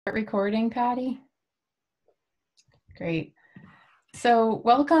Start recording, Patty? Great. So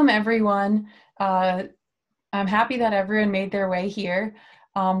welcome everyone. I'm happy that everyone made their way here.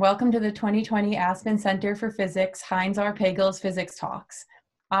 Welcome to the 2020 Aspen Center for Physics, Heinz R. Pagel's Physics Talks.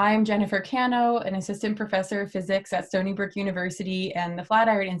 I'm Jennifer Cano, an assistant professor of physics at Stony Brook University and the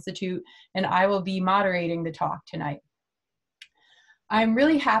Flatiron Institute, and I will be moderating the talk tonight. I'm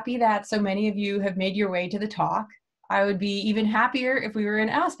really happy that so many of you have made your way to the talk. I would be even happier if we were in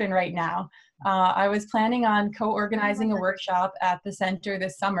Aspen right now. I was planning on co-organizing a workshop at the center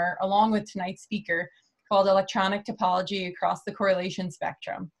this summer, along with tonight's speaker, called Electronic Topology Across the Correlation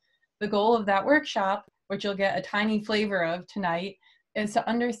Spectrum. The goal of that workshop, which you'll get a tiny flavor of tonight, is to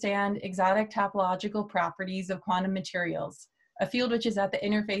understand exotic topological properties of quantum materials, a field which is at the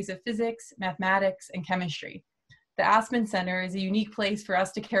interface of physics, mathematics, and chemistry. The Aspen Center is a unique place for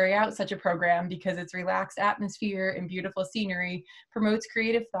us to carry out such a program because its relaxed atmosphere and beautiful scenery promotes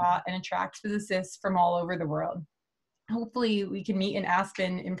creative thought and attracts physicists from all over the world. Hopefully, we can meet in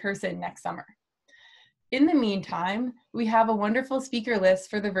Aspen in person next summer. In the meantime, we have a wonderful speaker list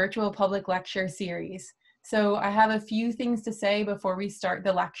for the virtual public lecture series. So I have a few things to say before we start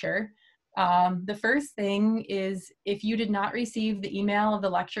the lecture. The first thing is, if you did not receive the email of the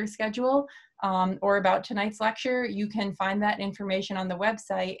lecture schedule or about tonight's lecture, you can find that information on the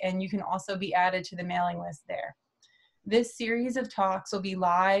website, and you can also be added to the mailing list there. This series of talks will be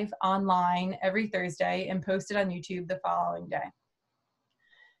live online every Thursday and posted on YouTube the following day.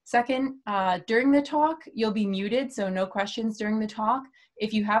 Second, during the talk, you'll be muted, so no questions during the talk.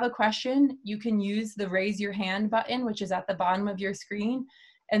 If you have a question, you can use the raise your hand button, which is at the bottom of your screen,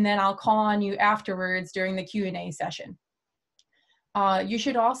 and then I'll call on you afterwards during the Q&A session. You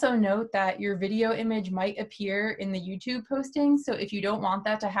should also note that your video image might appear in the YouTube posting, so if you don't want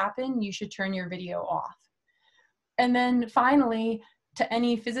that to happen, you should turn your video off. And then finally, to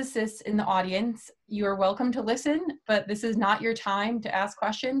any physicists in the audience, you are welcome to listen, but this is not your time to ask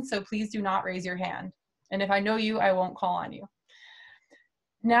questions, so please do not raise your hand. And if I know you, I won't call on you.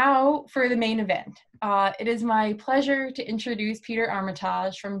 Now for the main event. It is my pleasure to introduce Peter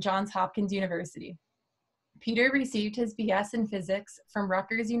Armitage from Johns Hopkins University. Peter received his BS in physics from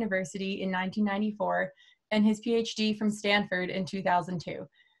Rutgers University in 1994 and his PhD from Stanford in 2002.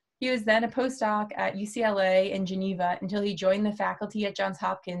 He was then a postdoc at UCLA and Geneva until he joined the faculty at Johns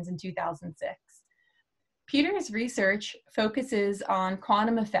Hopkins in 2006. Peter's research focuses on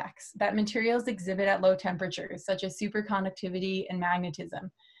quantum effects that materials exhibit at low temperatures, such as superconductivity and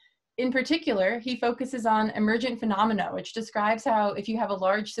magnetism. In particular, he focuses on emergent phenomena, which describes how if you have a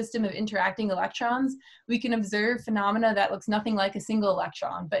large system of interacting electrons, we can observe phenomena that looks nothing like a single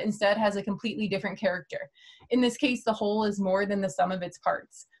electron, but instead has a completely different character. In this case, the whole is more than the sum of its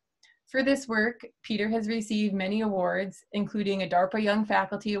parts. For this work, Peter has received many awards, including a DARPA Young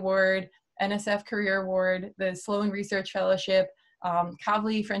Faculty Award, NSF Career Award, the Sloan Research Fellowship,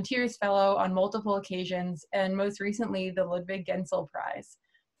 Kavli Frontiers Fellow on multiple occasions, and most recently, the Ludwig Gensel Prize.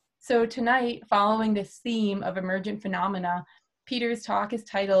 So tonight, following this theme of emergent phenomena, Peter's talk is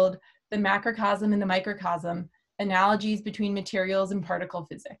titled The Macrocosm and the Microcosm, Analogies Between Materials and Particle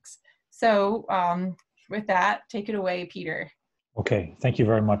Physics. So with that, take it away, Peter. Okay, thank you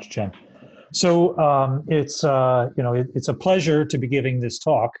very much, Jen. So it's a pleasure to be giving this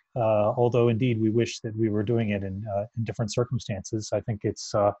talk, although indeed we wish that we were doing it in different circumstances. I think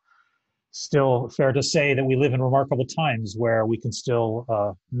it's still fair to say that we live in remarkable times where we can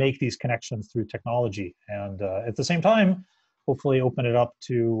still make these connections through technology, and at the same time, hopefully open it up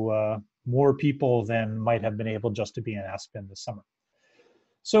to more people than might have been able just to be in Aspen this summer.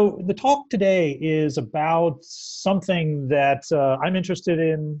 So the talk today is about something that I'm interested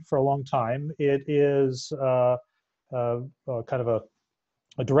in for a long time. It is kind of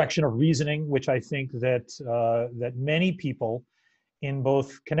a direction of reasoning, which I think that that many people in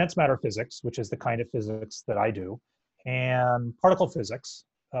both condensed matter physics, which is the kind of physics that I do, and particle physics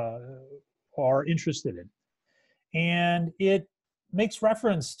are interested in. And it makes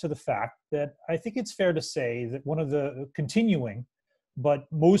reference to the fact that I think it's fair to say that one of the continuing but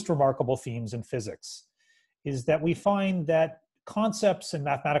most remarkable themes in physics is that we find that concepts and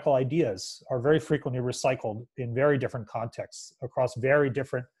mathematical ideas are very frequently recycled in very different contexts across very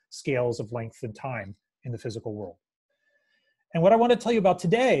different scales of length and time in the physical world. And what I want to tell you about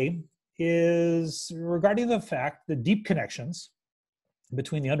today is regarding the fact that deep connections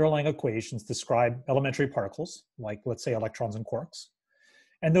between the underlying equations describe elementary particles, like let's say electrons and quarks,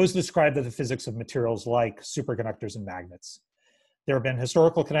 and those describe the physics of materials like superconductors and magnets. There have been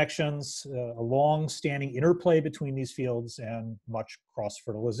historical connections, a long-standing interplay between these fields, and much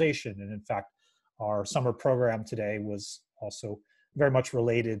cross-fertilization. And in fact, our summer program today was also very much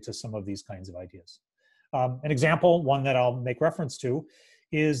related to some of these kinds of ideas. An example, one that I'll make reference to,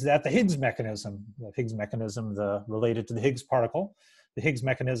 is that the Higgs mechanism, related to the Higgs particle, the Higgs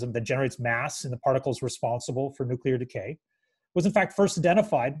mechanism that generates mass in the particles responsible for nuclear decay, was in fact first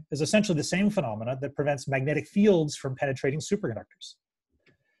identified as essentially the same phenomena that prevents magnetic fields from penetrating superconductors.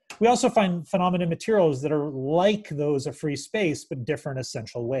 We also find phenomena in materials that are like those of free space, but different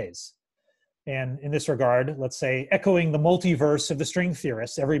essential ways. And in this regard, let's say, echoing the multiverse of the string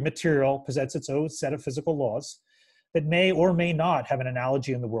theorists, every material possesses its own set of physical laws that may or may not have an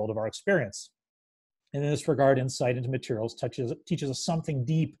analogy in the world of our experience. And in this regard, insight into materials teaches us something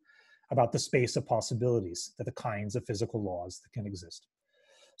deep about the space of possibilities, that the kinds of physical laws that can exist.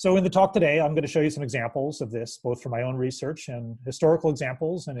 So in the talk today, I'm going to show you some examples of this, both from my own research and historical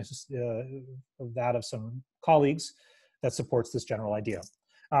examples, and of that of some colleagues that supports this general idea.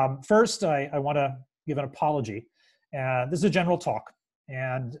 First, I want to give an apology. This is a general talk,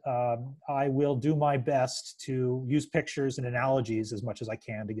 and I will do my best to use pictures and analogies as much as I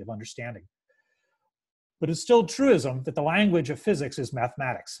can to give understanding. But it's still truism that the language of physics is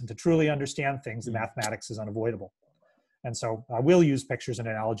mathematics, and to truly understand things in mathematics is unavoidable. And so I will use pictures and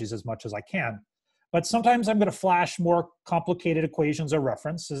analogies as much as I can. But sometimes I'm going to flash more complicated equations or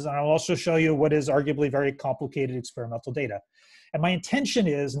references, and I'll also show you what is arguably very complicated experimental data. And my intention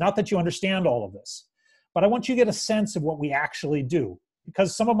is not that you understand all of this, but I want you to get a sense of what we actually do.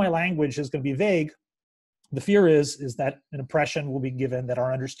 Because some of my language is going to be vague, the fear is that an impression will be given that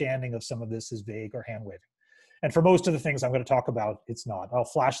our understanding of some of this is vague or hand-waving. And for most of the things I'm going to talk about, it's not. I'll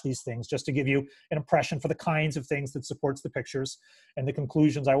flash these things just to give you an impression for the kinds of things that supports the pictures and the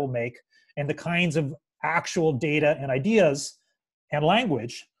conclusions I will make, and the kinds of actual data and ideas and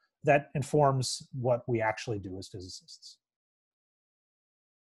language that informs what we actually do as physicists.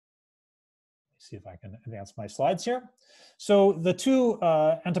 See if I can advance my slides here. So the two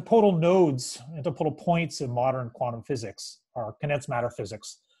antipodal nodes, antipodal points in modern quantum physics are condensed matter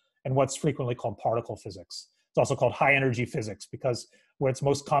physics and what's frequently called particle physics. It's also called high energy physics because where it's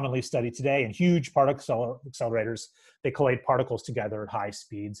most commonly studied today in huge particle accelerators, they collate particles together at high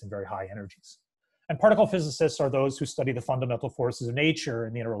speeds and very high energies. And particle physicists are those who study the fundamental forces of nature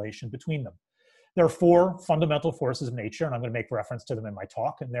and the interrelation between them. There are four fundamental forces of nature, and I'm going to make reference to them in my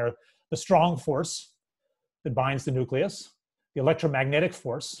talk. And they're the strong force that binds the nucleus, the electromagnetic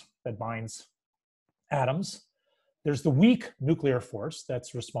force that binds atoms. There's the weak nuclear force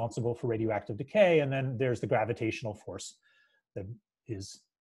that's responsible for radioactive decay, and then there's the gravitational force that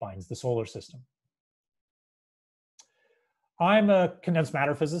binds the solar system. I'm a condensed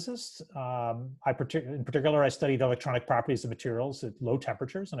matter physicist. In particular, I study the electronic properties of materials at low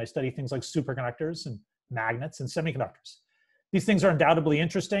temperatures, and I study things like superconductors and magnets and semiconductors. These things are undoubtedly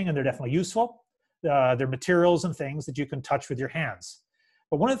interesting, and they're definitely useful. They're materials and things that you can touch with your hands.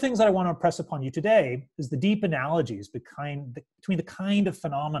 But one of the things that I want to impress upon you today is the deep analogies between the kind of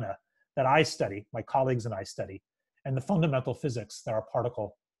phenomena that I study, my colleagues and I study, and the fundamental physics that our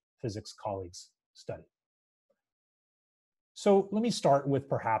particle physics colleagues study. So let me start with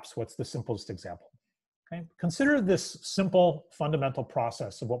perhaps what's the simplest example. Okay? Consider this simple fundamental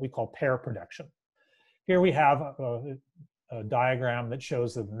process of what we call pair production. Here we have a diagram that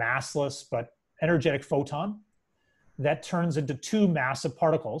shows a massless but energetic photon that turns into two massive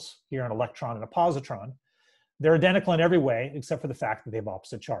particles, here an electron and a positron. They're identical in every way except for the fact that they have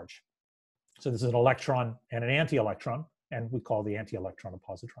opposite charge. So this is an electron and an anti-electron, and we call the anti-electron a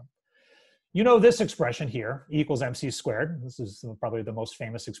positron. You know this expression here, E equals mc squared. This is probably the most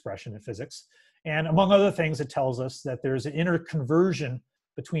famous expression in physics. And among other things, it tells us that there's an interconversion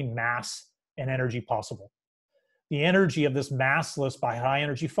between mass and energy possible. The energy of this massless by high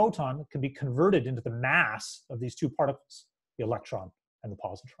energy photon can be converted into the mass of these two particles, the electron and the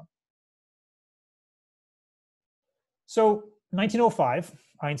positron. So in 1905,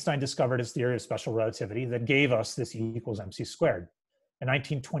 Einstein discovered his theory of special relativity that gave us this E equals mc squared. In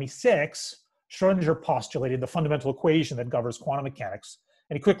 1926, Schrödinger postulated the fundamental equation that governs quantum mechanics,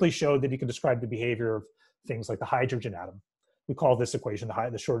 and he quickly showed that he could describe the behavior of things like the hydrogen atom. We call this equation the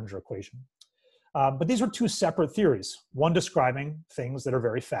Schrödinger equation. But these were two separate theories, one describing things that are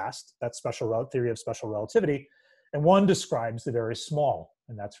very fast, that's theory of special relativity, and one describes the very small,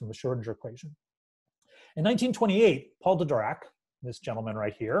 and that's from the Schrödinger equation. In 1928, Paul de Dirac, this gentleman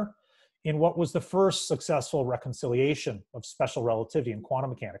right here, in what was the first successful reconciliation of special relativity in quantum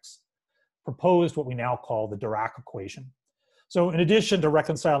mechanics, proposed what we now call the Dirac equation. So in addition to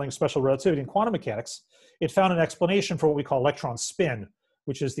reconciling special relativity in quantum mechanics, it found an explanation for what we call electron spin,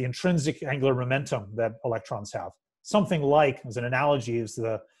 which is the intrinsic angular momentum that electrons have. Something like, as an analogy, is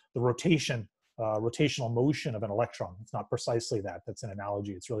the rotation rotational motion of an electron. It's not precisely that. That's an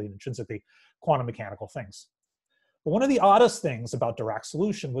analogy. It's really intrinsically quantum mechanical things. But one of the oddest things about Dirac's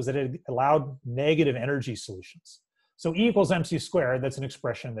solution was that it allowed negative energy solutions. So E equals mc squared, that's an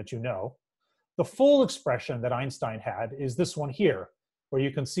expression that you know. The full expression that Einstein had is this one here, where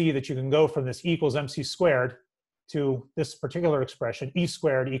you can see that you can go from this E equals mc squared to this particular expression, E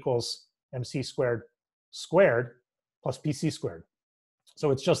squared equals mc squared squared plus pc squared.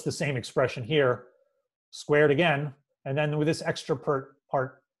 So it's just the same expression here, squared again, and then with this extra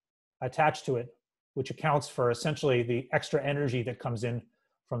part attached to it, which accounts for essentially the extra energy that comes in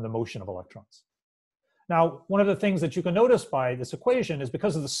from the motion of electrons. Now, one of the things that you can notice by this equation is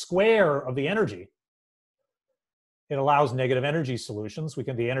because of the square of the energy, it allows negative energy solutions.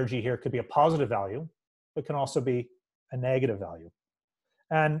 The energy here could be a positive value, but can also be a negative value.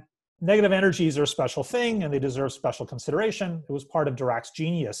 And negative energies are a special thing, and they deserve special consideration. It was part of Dirac's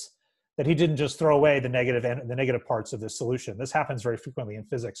genius that he didn't just throw away the negative parts of this solution. This happens very frequently in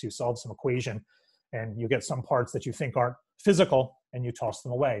physics. You solve some equation, and you get some parts that you think aren't physical, and you toss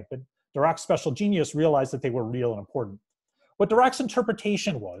them away. But Dirac's special genius realized that they were real and important. What Dirac's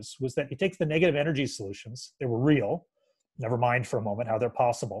interpretation was that he takes the negative energy solutions, they were real, never mind for a moment how they're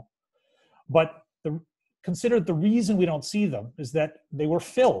possible, but considered the reason we don't see them is that they were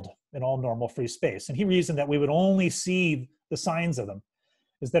filled in all normal free space. And he reasoned that we would only see the signs of them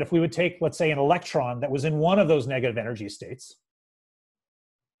is that if we would take, let's say, an electron that was in one of those negative energy states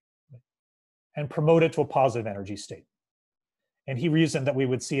and promote it to a positive energy state. And he reasoned that we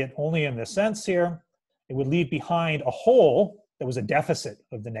would see it only in this sense here. It would leave behind a hole that was a deficit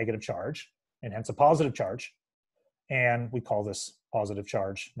of the negative charge, and hence a positive charge. And we call this positive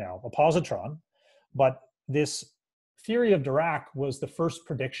charge now a positron. But this theory of Dirac was the first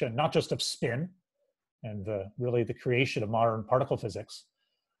prediction, not just of spin and really the creation of modern particle physics,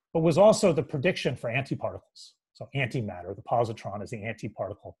 but was also the prediction for antiparticles. So antimatter, the positron is the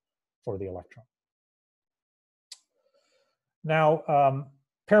antiparticle for the electron. Now,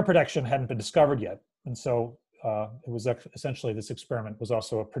 pair protection hadn't been discovered yet. And so it was essentially this experiment was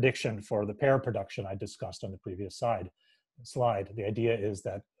also a prediction for the pair production I discussed on the previous slide. The idea is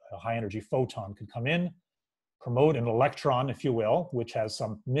that a high energy photon could come in, promote an electron, if you will, which has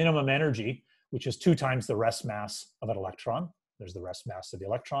some minimum energy, which is 2 times the rest mass of an electron. There's the rest mass of the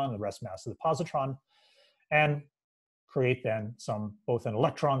electron, the rest mass of the positron, and create then both an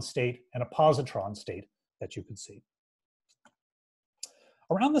electron state and a positron state that you could see.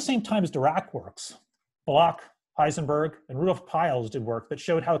 Around the same time as Dirac works, Bloch, Heisenberg, and Rudolf Peierls did work that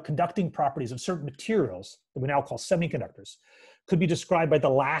showed how conducting properties of certain materials that we now call semiconductors could be described by the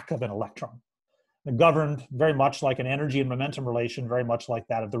lack of an electron. They're governed very much like an energy and momentum relation, very much like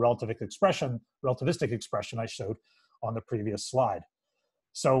that of the relativistic expression I showed on the previous slide.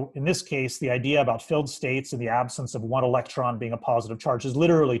 So in this case, the idea about filled states in the absence of one electron being a positive charge is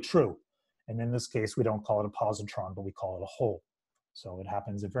literally true. And in this case, we don't call it a positron, but we call it a hole. So it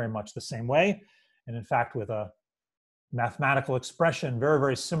happens in very much the same way. And in fact, with a mathematical expression very,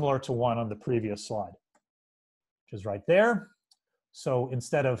 very similar to one on the previous slide, which is right there. So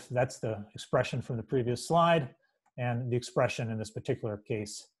instead of, that's the expression from the previous slide. And the expression in this particular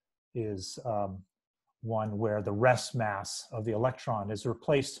case is one where the rest mass of the electron is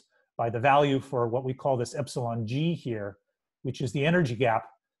replaced by the value for what we call this epsilon g here, which is the energy gap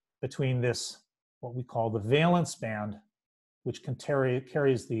between this, what we call the valence band, which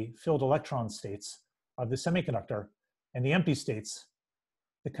carries the filled electron states of the semiconductor, and the empty states,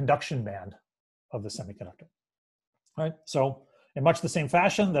 the conduction band of the semiconductor. All right, so in much the same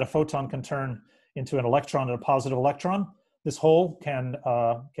fashion that a photon can turn into an electron and a positive electron, this hole can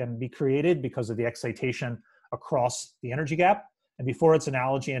be created because of the excitation across the energy gap. And before its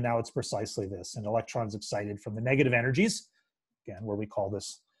analogy, and now it's precisely this. An electron is excited from the negative energies, again, where we call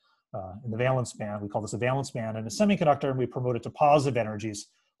this, in the valence band, we call this a valence band in a semiconductor, and we promote it to positive energies,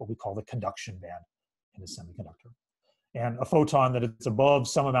 what we call the conduction band in a semiconductor. And a photon that is above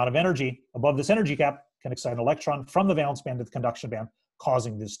some amount of energy, above this energy gap, can excite an electron from the valence band to the conduction band,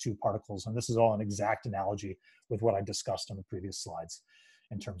 causing these 2 particles. And this is all an exact analogy with what I discussed on the previous slides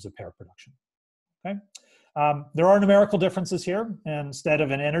in terms of pair production. Okay. There are numerical differences here. And instead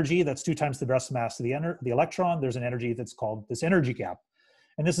of an energy that's 2 times the rest mass of the electron, there's an energy that's called this energy gap.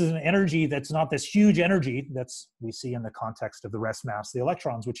 And this is an energy that's not this huge energy that's we see in the context of the rest mass of the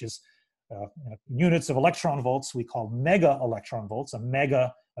electrons, which is units of electron volts we call mega electron volts, a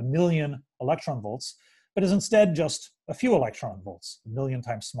million electron volts, but is instead just a few electron volts, a million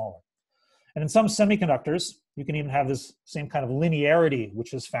times smaller. And in some semiconductors, you can even have this same kind of linearity,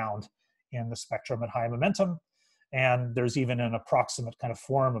 which is found in the spectrum at high momentum. And there's even an approximate kind of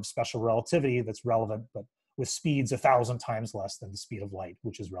form of special relativity that's relevant, but with speeds 1,000 times less than the speed of light,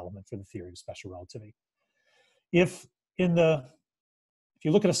 which is relevant for the theory of special relativity. If you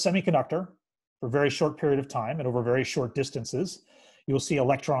look at a semiconductor for a very short period of time and over very short distances, you'll see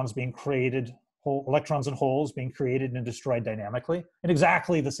electrons being created, electrons and holes being created and destroyed dynamically. And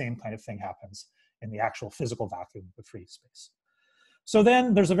exactly the same kind of thing happens in the actual physical vacuum of free space. So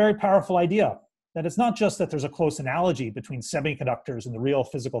then there's a very powerful idea that it's not just that there's a close analogy between semiconductors and the real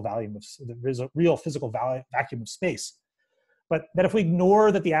physical vacuum of space, but that if we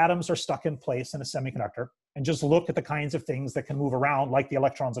ignore that the atoms are stuck in place in a semiconductor and just look at the kinds of things that can move around, like the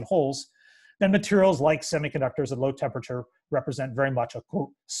electrons and holes, then materials like semiconductors at low temperature represent very much a, quote,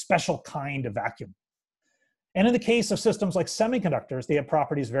 special kind of vacuum. And in the case of systems like semiconductors, they have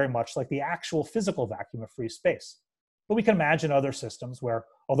properties very much like the actual physical vacuum of free space. But we can imagine other systems where,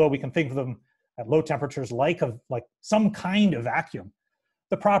 although we can think of them at low temperatures like some kind of vacuum,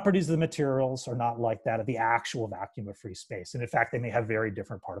 the properties of the materials are not like that of the actual vacuum of free space. And in fact, they may have very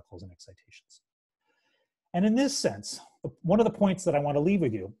different particles and excitations. And in this sense, one of the points that I want to leave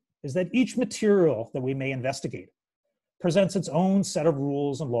with you is that each material that we may investigate presents its own set of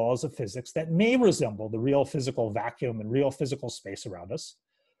rules and laws of physics that may resemble the real physical vacuum and real physical space around us,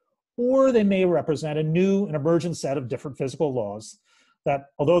 or they may represent a new and emergent set of different physical laws that,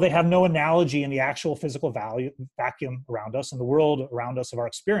 although they have no analogy in the actual physical vacuum around us and the world around us of our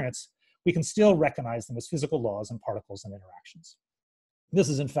experience, we can still recognize them as physical laws and particles and interactions. This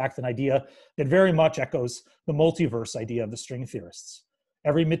is, in fact, an idea that very much echoes the multiverse idea of the string theorists.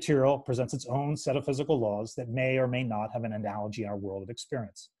 Every material presents its own set of physical laws that may or may not have an analogy in our world of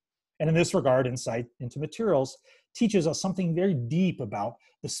experience. And in this regard, insight into materials teaches us something very deep about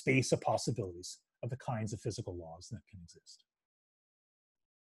the space of possibilities of the kinds of physical laws that can exist.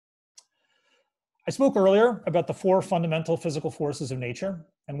 I spoke earlier about the 4 fundamental physical forces of nature,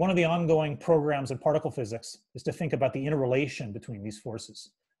 and one of the ongoing programs in particle physics is to think about the interrelation between these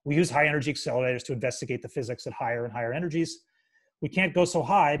forces. We use high energy accelerators to investigate the physics at higher and higher energies. We can't go so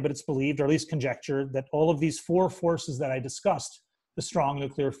high, but it's believed, or at least conjectured, that all of these 4 forces that I discussed, the strong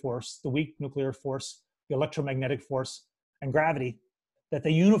nuclear force, the weak nuclear force, the electromagnetic force, and gravity, that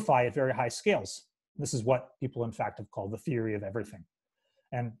they unify at very high scales. This is what people, in fact, have called the theory of everything.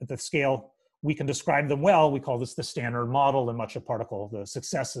 And at the scale we can describe them well, we call this the standard model, and much of the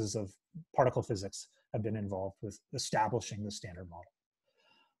successes of particle physics have been involved with establishing the standard model.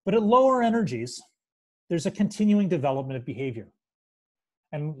 But at lower energies, there's a continuing development of behavior.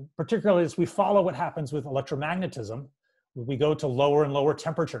 And particularly as we follow what happens with electromagnetism, we go to lower and lower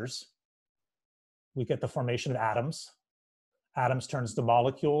temperatures, we get the formation of atoms. Atoms turns to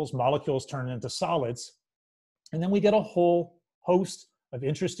molecules, molecules turn into solids, and then we get a whole host of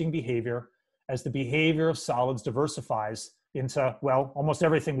interesting behavior as the behavior of solids diversifies into, well, almost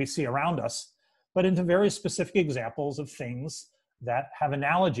everything we see around us, but into very specific examples of things that have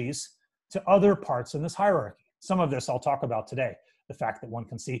analogies to other parts in this hierarchy. Some of this I'll talk about today. The fact that one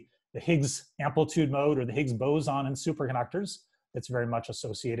can see the Higgs amplitude mode or the Higgs boson in superconductors, that's very much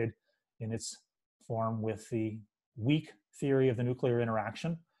associated in its form with the weak theory of the nuclear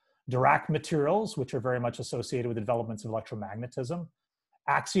interaction. Dirac materials, which are very much associated with the developments of electromagnetism.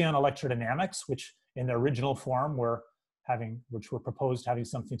 Axion electrodynamics, which in their original form were proposed having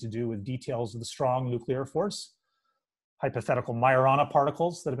something to do with details of the strong nuclear force. Hypothetical Majorana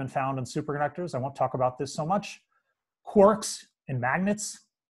particles that have been found in superconductors. I won't talk about this so much. Quarks and magnets,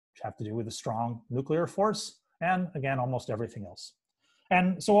 which have to do with the strong nuclear force, and again, almost everything else.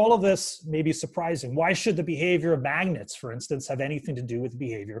 And so all of this may be surprising. Why should the behavior of magnets, for instance, have anything to do with the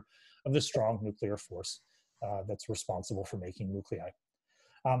behavior of the strong nuclear force that's responsible for making nuclei?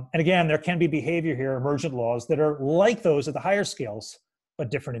 And again, there can be behavior here, emergent laws, that are like those at the higher scales, but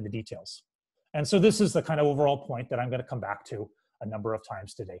different in the details. And so this is the kind of overall point that I'm going to come back to a number of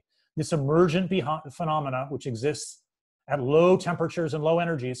times today. This emergent phenomena, which exists at low temperatures and low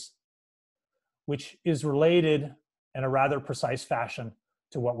energies, which is related in a rather precise fashion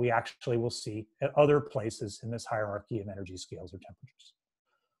to what we actually will see at other places in this hierarchy of energy scales or temperatures.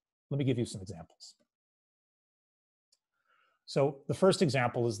 Let me give you some examples. So the first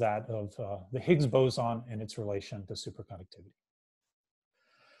example is that of the Higgs boson and its relation to superconductivity.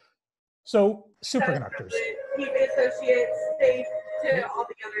 So superconductors.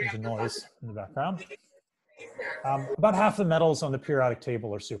 There's a noise in the background. About half the metals on the periodic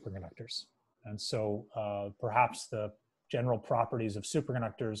table are superconductors. And so perhaps the general properties of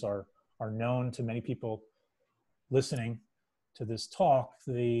superconductors are known to many people listening to this talk.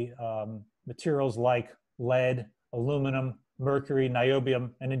 The materials like lead, aluminum, mercury,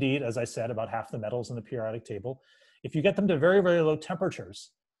 niobium, and indeed, as I said, about half the metals in the periodic table if you get them to very, very low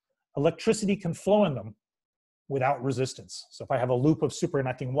temperatures, electricity can flow in them without resistance. So if I have a loop of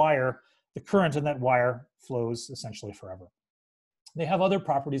superconducting wire, the current in that wire flows essentially forever. They have other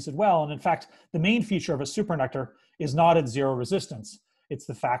properties as well. And in fact, the main feature of a superconductor is not at zero resistance. It's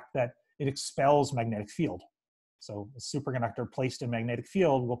the fact that it expels magnetic field. So a superconductor placed in magnetic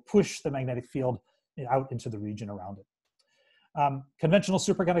field will push the magnetic field out into the region around it. Conventional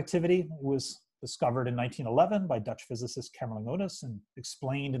superconductivity was discovered in 1911 by Dutch physicist Cameron Otis and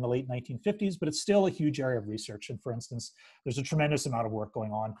explained in the late 1950s, but it's still a huge area of research. And for instance, there's a tremendous amount of work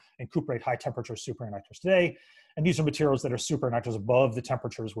going on in cuprate high temperature superconductors today. And these are materials that are superconductors above the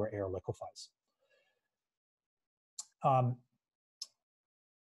temperatures where air liquefies. I'm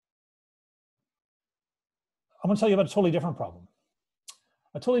going to tell you about a totally different problem.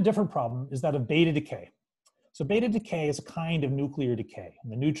 A totally different problem is that of beta decay. So beta decay is a kind of nuclear decay.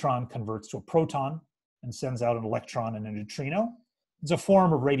 And the neutron converts to a proton and sends out an electron and a neutrino. It's a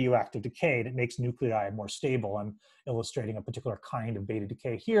form of radioactive decay that makes nuclei more stable. I'm illustrating a particular kind of beta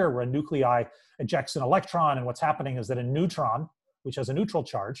decay here, where a nuclei ejects an electron, and what's happening is that a neutron, which has a neutral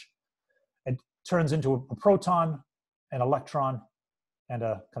charge, it turns into a proton, an electron, and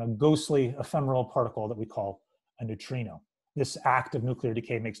a kind of ghostly ephemeral particle that we call a neutrino. This act of nuclear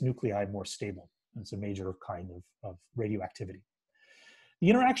decay makes nuclei more stable. It's a major kind of radioactivity. The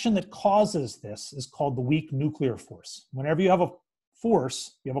interaction that causes this is called the weak nuclear force. Whenever you have a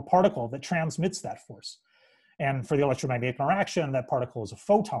force, you have a particle that transmits that force. And for the electromagnetic interaction, that particle is a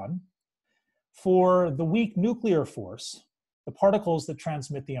photon. For the weak nuclear force, the particles that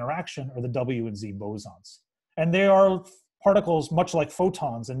transmit the interaction are the W and Z bosons. And they are particles much like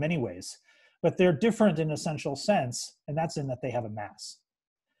photons in many ways, but they're different in an essential sense, and that's in that they have a mass.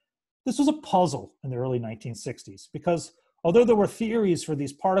 This was a puzzle in the early 1960s because although there were theories for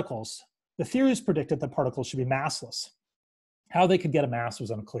these particles, the theories predicted that particles should be massless. How they could get a mass was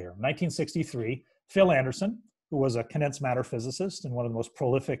unclear. In 1963, Phil Anderson, who was a condensed matter physicist and one of the most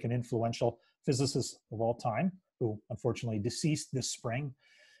prolific and influential physicists of all time, who unfortunately deceased this spring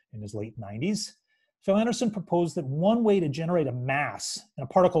in his late 90s, Phil Anderson proposed that one way to generate a mass in a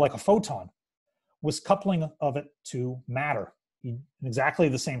particle like a photon was coupling of it to matter in exactly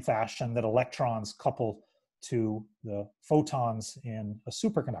the same fashion that electrons couple to the photons in a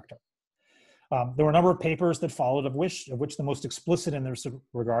superconductor. There were a number of papers that followed, of which the most explicit in this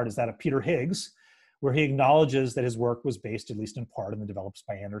regard is that of Peter Higgs, where he acknowledges that his work was based, at least in part, in the developments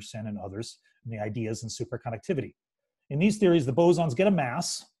by Anderson and others, in the ideas in superconductivity. In these theories, the bosons get a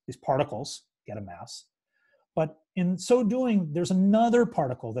mass, these particles get a mass, but in so doing, there's another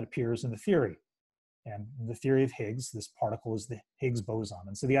particle that appears in the theory. And in the theory of Higgs, this particle is the Higgs boson.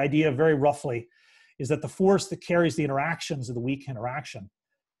 And so the idea, very roughly, is that the force that carries the interactions of the weak interaction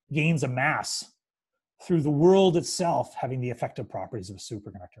gains a mass through the world itself having the effective properties of a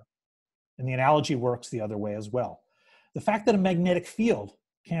superconductor. And the analogy works the other way as well. The fact that a magnetic field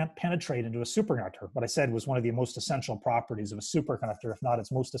can't penetrate into a superconductor, what I said was one of the most essential properties of a superconductor, if not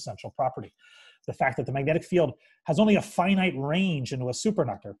its most essential property. The fact that the magnetic field has only a finite range into a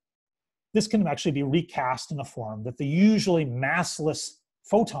superconductor. This can actually be recast in a form that the usually massless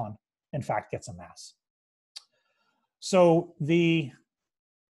photon, in fact, gets a mass. So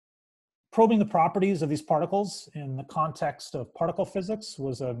probing the properties of these particles in the context of particle physics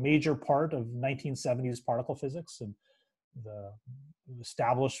was a major part of 1970s particle physics, and the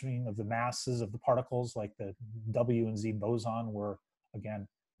establishing of the masses of the particles like the W and Z boson were, again,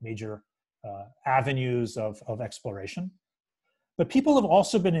 major avenues of exploration. But people have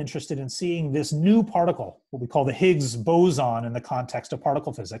also been interested in seeing this new particle, what we call the Higgs boson in the context of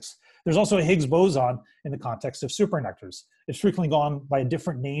particle physics. There's also a Higgs boson in the context of superconductors. It's frequently gone by a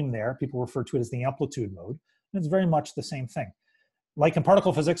different name there. People refer to it as the amplitude mode. And it's very much the same thing. Like in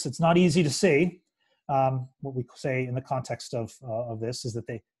particle physics, it's not easy to see. What we say in the context of this is that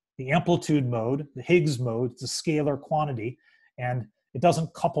the amplitude mode, the Higgs mode, it's a scalar quantity, and it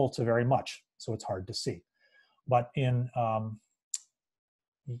doesn't couple to very much, so it's hard to see. But in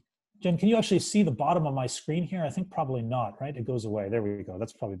Jen, can you actually see the bottom of my screen here? I think probably not, right? It goes away. There we go.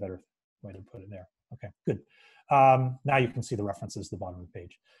 That's probably a better way to put it there. Okay, good. Now you can see the references at the bottom of the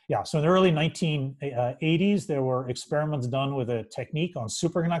page. Yeah, so in the early 1980s, there were experiments done with a technique on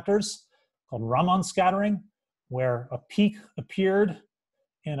superconductors called Raman scattering, where a peak appeared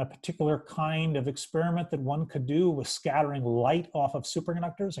in a particular kind of experiment that one could do with scattering light off of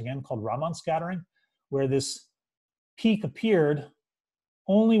superconductors, again called Raman scattering, where this peak appeared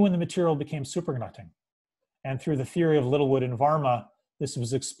only when the material became superconducting. And through the theory of Littlewood and Varma, this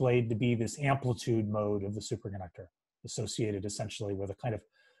was explained to be this amplitude mode of the superconductor, associated essentially with a kind of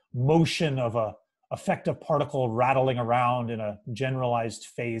motion of a effective particle rattling around in a generalized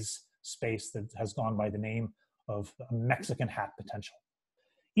phase space that has gone by the name of a Mexican hat potential.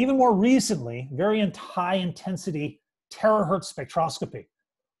 Even more recently, very high intensity terahertz spectroscopy,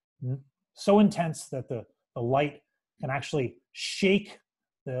 so intense that the light can actually shake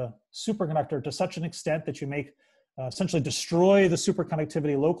the superconductor to such an extent that you make essentially destroy the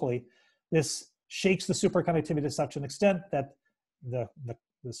superconductivity locally. This shakes the superconductivity to such an extent that the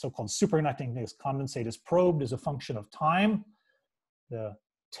so-called superconducting condensate is probed as a function of time. The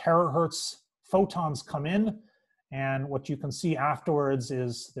terahertz photons come in, and what you can see afterwards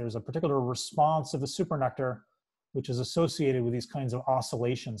is there's a particular response of the superconductor which is associated with these kinds of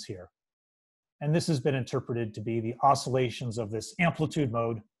oscillations here. And this has been interpreted to be the oscillations of this amplitude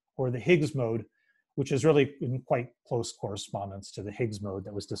mode or the Higgs mode, which is really in quite close correspondence to the Higgs mode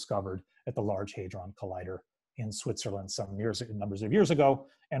that was discovered at the Large Hadron Collider in Switzerland some numbers of years ago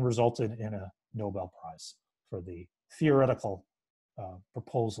and resulted in a Nobel Prize for the theoretical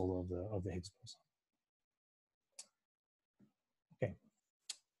proposal of the Higgs boson. Okay,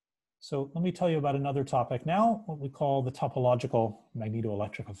 so let me tell you about another topic now, what we call the topological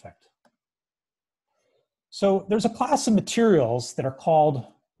magnetoelectric effect. So there's a class of materials that are called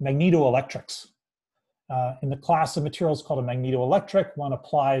magnetoelectrics. In the class of materials called a magnetoelectric, one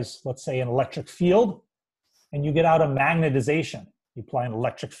applies, let's say, an electric field, and you get out a magnetization. You apply an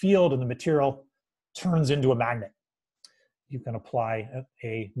electric field and the material turns into a magnet. You can apply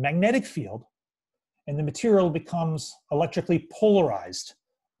a magnetic field and the material becomes electrically polarized,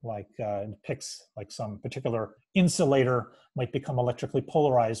 like some particular insulator might become electrically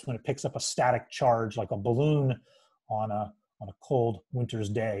polarized when it picks up a static charge like a balloon on a cold winter's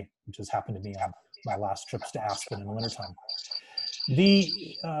day, which has happened to me on my last trips to Aspen in the wintertime.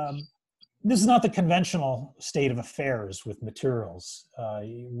 This is not the conventional state of affairs with materials.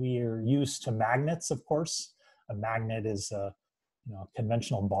 We are used to magnets, of course. A magnet is a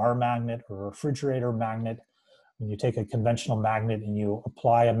conventional bar magnet or a refrigerator magnet. When you take a conventional magnet and you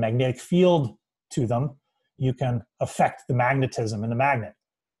apply a magnetic field to them, you can affect the magnetism in the magnet.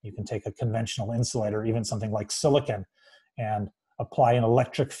 You can take a conventional insulator, even something like silicon, and apply an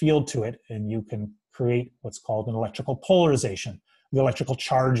electric field to it, and you can create what's called an electrical polarization. The electrical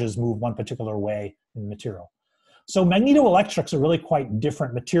charges move one particular way in the material. So magnetoelectrics are really quite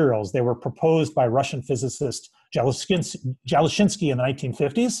different materials. They were proposed by Russian physicist Zhalushinsky in the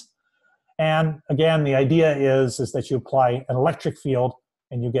 1950s. And again, the idea is that you apply an electric field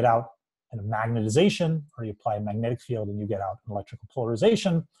and you get out a magnetization, or you apply a magnetic field and you get out an electrical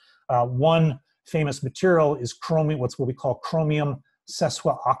polarization. One famous material is chromium, what we call chromium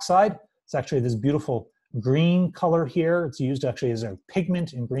sesqua oxide. It's actually this beautiful green color here. It's used actually as a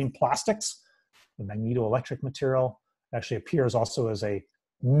pigment in green plastics. The magnetoelectric material actually appears also as a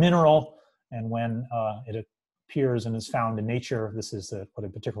mineral, and when it appears and is found in nature, this is what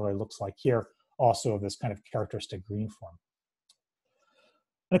it particularly looks like here, also of this kind of characteristic green form.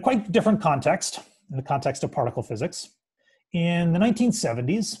 In a quite different context, in the context of particle physics, in the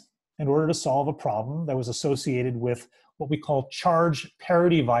 1970s, in order to solve a problem that was associated with what we call charge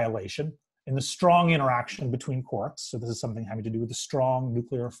parity violation in the strong interaction between quarks, so this is something having to do with the strong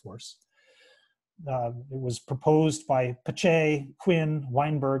nuclear force. It was proposed by Pache, Quinn,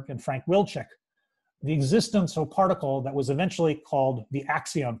 Weinberg, and Frank Wilczek, the existence of a particle that was eventually called the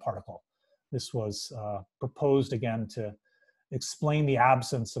axion particle. This was proposed again to explain the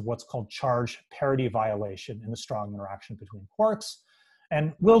absence of what's called charge parity violation in the strong interaction between quarks.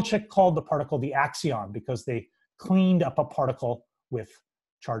 And Wilczek called the particle the axion because they cleaned up a particle with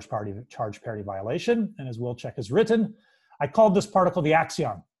charge parity violation. And as Wilczek has written, I called this particle the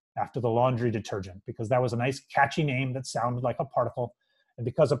axion after the laundry detergent because that was a nice catchy name that sounded like a particle, and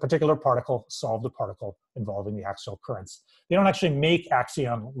because a particular particle solved a particle involving the axial currents. They don't actually make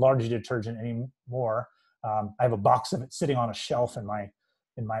axion laundry detergent anymore. I have a box of it sitting on a shelf in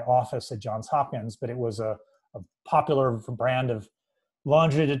my office at Johns Hopkins, but it was a popular brand of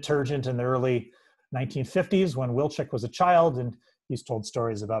laundry detergent in the early 1950s when Wilczek was a child, and he's told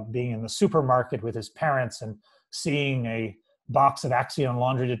stories about being in the supermarket with his parents and seeing a box of axion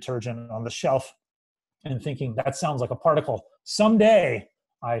laundry detergent on the shelf and thinking, that sounds like a particle. Someday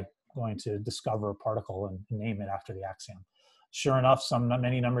I'm going to discover a particle and name it after the axion. Sure enough,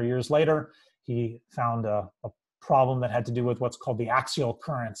 many number of years later, he found a problem that had to do with what's called the axial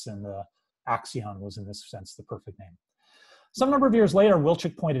currents, and the axion was in this sense the perfect name. Some number of years later,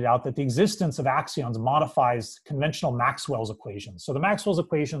 Wilczek pointed out that the existence of axions modifies conventional Maxwell's equations. So the Maxwell's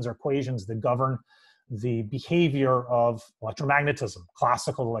equations are equations that govern the behavior of electromagnetism,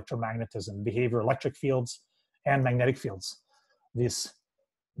 classical electromagnetism, behavior of electric fields and magnetic fields.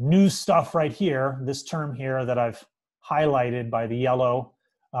 new stuff right here, this term here that I've highlighted by the yellow,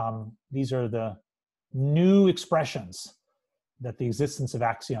 these are the new expressions that the existence of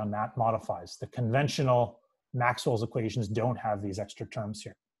axion modifies. The conventional Maxwell's equations don't have these extra terms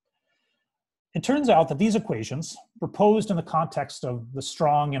here. It turns out that these equations, proposed in the context of the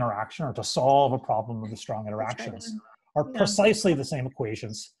strong interaction, or to solve a problem of the strong interactions, are precisely the same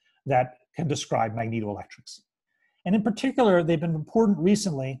equations that can describe magnetoelectrics. And in particular, they've been important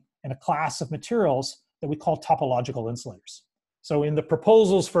recently in a class of materials that we call topological insulators. So in the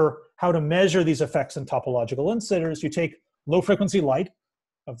proposals for how to measure these effects in topological insulators, you take low frequency light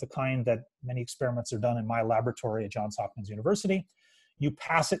of the kind that many experiments are done in my laboratory at Johns Hopkins University. You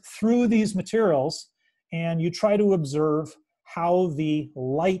pass it through these materials and you try to observe how the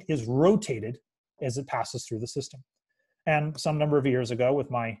light is rotated as it passes through the system. And some number of years ago, with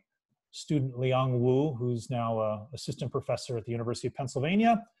my student Liang Wu, who's now an assistant professor at the University of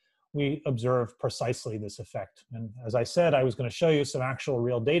Pennsylvania, we observed precisely this effect. And as I said, I was going to show you some actual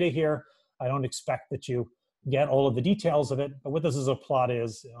real data here. I don't expect that you get all of the details of it, but what this is a plot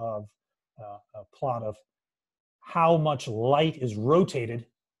is of a plot of how much light is rotated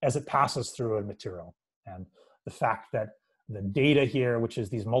as it passes through a material. And the fact that the data here, which is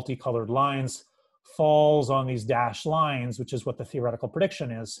these multicolored lines, falls on these dashed lines, which is what the theoretical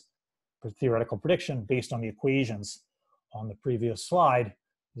prediction is. The theoretical prediction, based on the equations on the previous slide,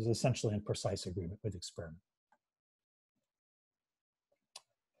 is essentially in precise agreement with the experiment.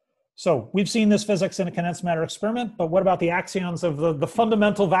 So we've seen this physics in a condensed matter experiment, but what about the axions of the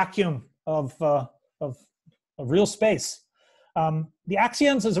fundamental vacuum of real space? The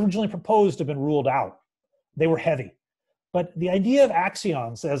axions as originally proposed have been ruled out. They were heavy. But the idea of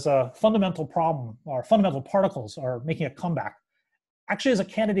axions as a fundamental problem, or fundamental particles are making a comeback, actually as a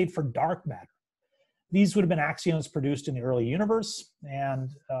candidate for dark matter. These would have been axions produced in the early universe,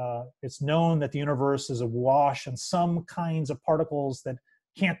 and it's known that the universe is awash in some kinds of particles that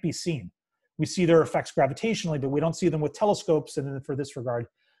can't be seen. We see their effects gravitationally, but we don't see them with telescopes, and for this regard,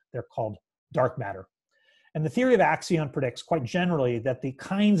 they're called dark matter. And the theory of axion predicts quite generally that the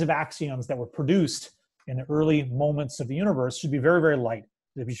kinds of axions that were produced in the early moments of the universe should be very, very light.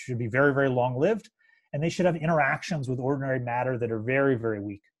 They should be very, very long-lived, and they should have interactions with ordinary matter that are very, very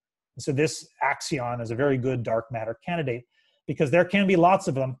weak. And so this axion is a very good dark matter candidate because there can be lots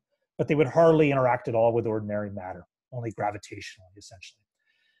of them, but they would hardly interact at all with ordinary matter, only gravitationally, essentially.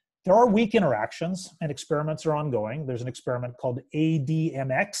 There are weak interactions, and experiments are ongoing. There's an experiment called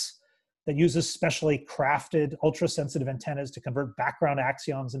ADMX that uses specially crafted ultra-sensitive antennas to convert background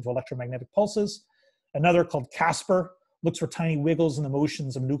axions into electromagnetic pulses. Another called Casper looks for tiny wiggles in the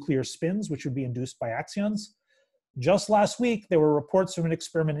motions of nuclear spins, which would be induced by axions. Just last week, there were reports from an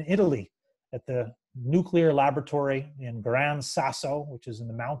experiment in Italy at the nuclear laboratory in Gran Sasso, which is in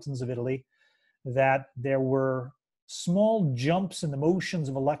the mountains of Italy, that there were small jumps in the motions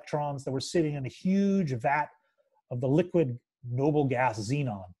of electrons that were sitting in a huge vat of the liquid noble gas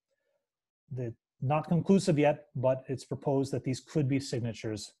xenon. Not conclusive yet, but it's proposed that these could be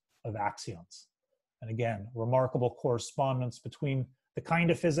signatures of axions. And again, remarkable correspondence between the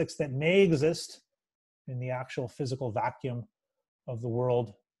kind of physics that may exist in the actual physical vacuum of the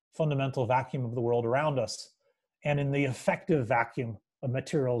world, fundamental vacuum of the world around us, and in the effective vacuum of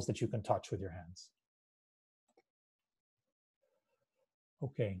materials that you can touch with your hands.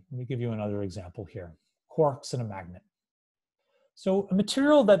 Okay, let me give you another example here. Quarks and a magnet. So a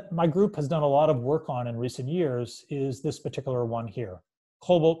material that my group has done a lot of work on in recent years is this particular one here,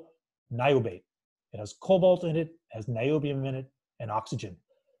 cobalt niobate. It has cobalt in it, has niobium in it, and oxygen.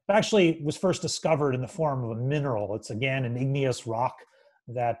 It actually was first discovered in the form of a mineral. It's again an igneous rock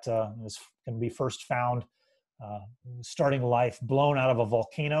that can be first found starting life blown out of a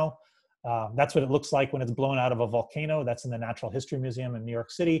volcano. That's what it looks like when it's blown out of a volcano. That's in the Natural History Museum in New York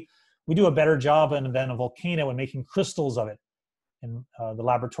City. We do a better job than a volcano in making crystals of it in the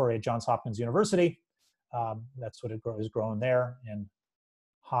laboratory at Johns Hopkins University. That's what it is grown there in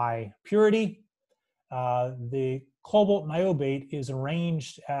high purity. The cobalt niobate is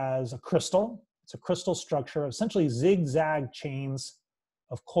arranged as a crystal. It's a crystal structure, essentially zigzag chains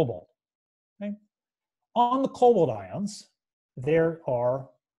of cobalt. Okay? On the cobalt ions, there are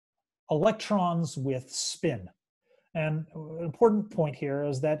electrons with spin. And an important point here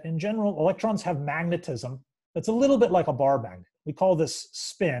is that in general, electrons have magnetism that's a little bit like a bar magnet. We call this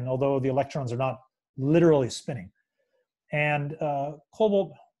spin, although the electrons are not literally spinning. And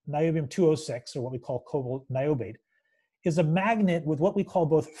cobalt niobium 206, or what we call cobalt niobate, is a magnet with what we call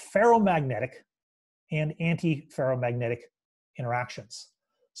both ferromagnetic and anti-ferromagnetic interactions.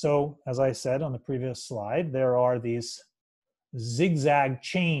 So, as I said on the previous slide, there are these zigzag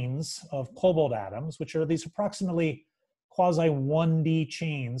chains of cobalt atoms, which are these approximately quasi 1D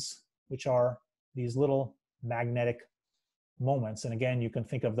chains, which are these little magnetic moments. And again, you can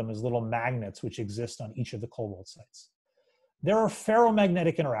think of them as little magnets which exist on each of the cobalt sites. There are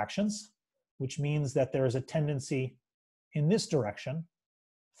ferromagnetic interactions, which means that there is a tendency in this direction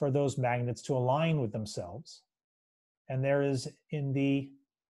for those magnets to align with themselves. And there is, in the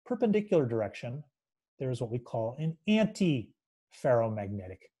perpendicular direction, there is what we call an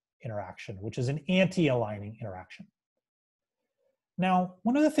anti-ferromagnetic interaction, which is an anti-aligning interaction. Now,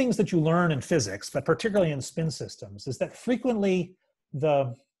 one of the things that you learn in physics, but particularly in spin systems, is that frequently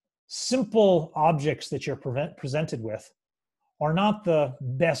the simple objects that you're presented with are not the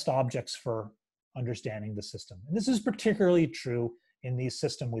best objects for understanding the system. And this is particularly true in the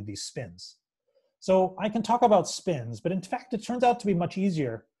system with these spins. So I can talk about spins, but in fact, it turns out to be much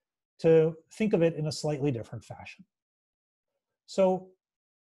easier to think of it in a slightly different fashion. So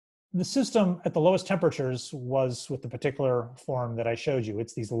the system at the lowest temperatures was with the particular form that I showed you.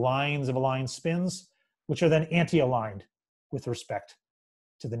 It's these lines of aligned spins, which are then anti-aligned with respect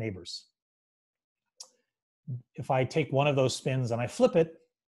to the neighbors. If I take one of those spins and I flip it,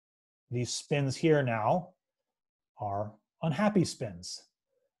 these spins here now are unhappy spins.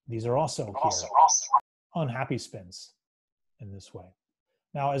 These are also here unhappy spins in this way.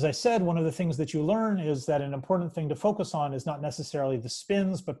 Now, as I said, one of the things that you learn is that an important thing to focus on is not necessarily the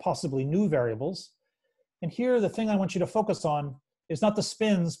spins, but possibly new variables. And here, the thing I want you to focus on is not the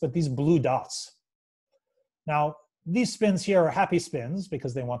spins, but these blue dots. Now, these spins here are happy spins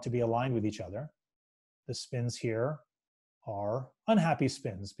because they want to be aligned with each other. The spins here are unhappy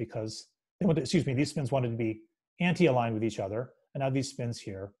spins because they want to, these spins wanted to be anti-aligned with each other. And now these spins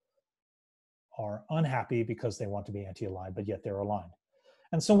here are unhappy because they want to be anti-aligned, but yet they're aligned.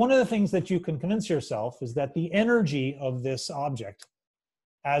 And so one of the things that you can convince yourself is that the energy of this object,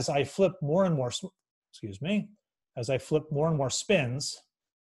 as I flip more and more, as I flip more and more spins,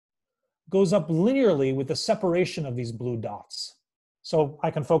 goes up linearly with the separation of these blue dots. So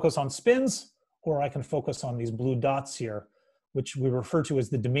I can focus on spins, or I can focus on these blue dots here, which we refer to as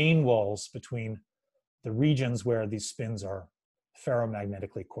the domain walls between the regions where these spins are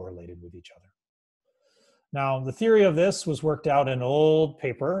ferromagnetically correlated with each other. Now, the theory of this was worked out in an old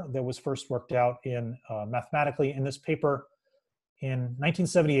paper that was first worked out in mathematically in this paper in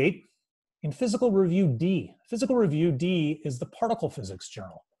 1978 in Physical Review D. Physical Review D is the particle physics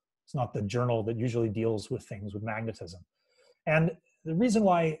journal. It's not the journal that usually deals with things with magnetism. And the reason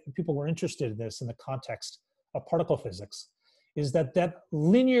why people were interested in this in the context of particle physics is that that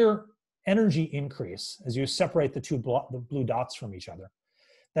linear energy increase as you separate the blue dots from each other,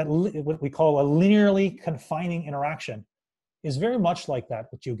 that what we call a linearly confining interaction, is very much like that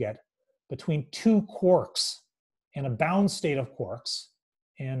what you get between two quarks in a bound state of quarks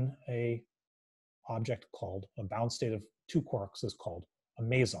in a object called a bound state of two quarks is called a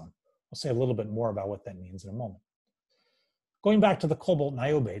meson. I'll say a little bit more about what that means in a moment. Going back to the cobalt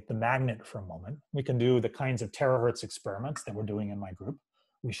niobate, the magnet, for a moment, we can do the kinds of terahertz experiments that we're doing in my group.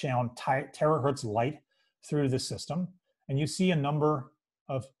 We shine terahertz light through the system, and you see a number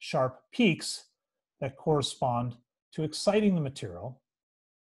of sharp peaks that correspond to exciting the material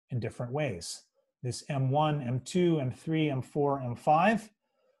in different ways. This M1, M2, M3, M4, M5,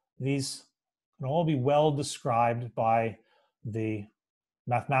 these can all be well described by the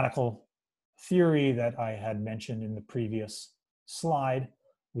mathematical theory that I had mentioned in the previous slide,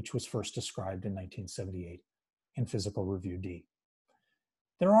 which was first described in 1978 in Physical Review D.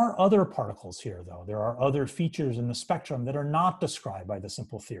 There are other particles here, though. There are other features in the spectrum that are not described by the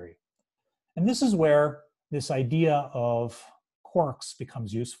simple theory. And this is where this idea of quarks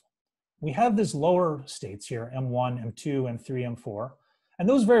becomes useful. We have these lower states here, M1, M2, M3, M4, and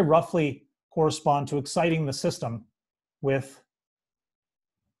those very roughly correspond to exciting the system with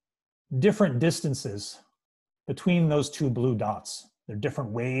different distances between those two blue dots. There are different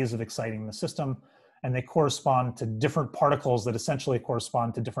ways of exciting the system, and they correspond to different particles that essentially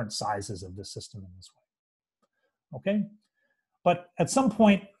correspond to different sizes of the system in this way. Okay? But at some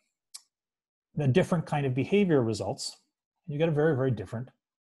point, the different kind of behavior results, you get a very, very different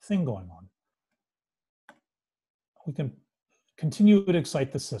thing going on. We can continue to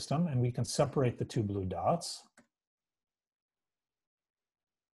excite the system, and we can separate the two blue dots.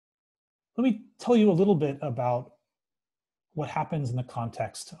 Let me tell you a little bit about what happens in the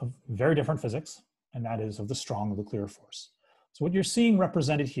context of very different physics, and that is of the strong nuclear force. So what you're seeing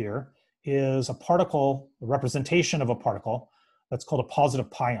represented here is a particle, a representation of a particle that's called a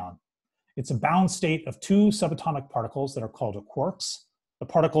positive pion. It's a bound state of two subatomic particles that are called quarks. The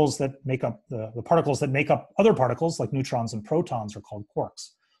particles that make up the particles that make up other particles, like neutrons and protons, are called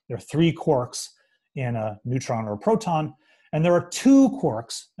quarks. There are 3 quarks in a neutron or a proton, and there are 2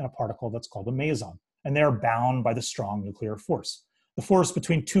 quarks in a particle that's called a meson, and they're bound by the strong nuclear force. The force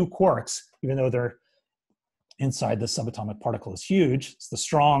between 2 quarks, even though they're inside the subatomic particle, is huge. It's the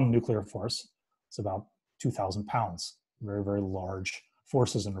strong nuclear force. It's about 2,000 pounds. Very, very large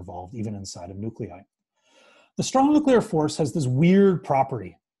forces are involved, even inside of nuclei. The strong nuclear force has this weird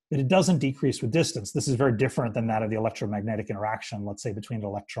property that it doesn't decrease with distance. This is very different than that of the electromagnetic interaction, let's say, between an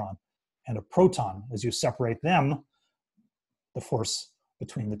electron and a proton. As you separate them, the force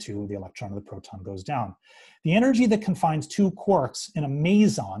between the two, the electron and the proton, goes down. The energy that confines 2 quarks in a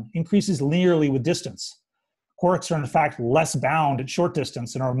meson increases linearly with distance. Quarks are in fact less bound at short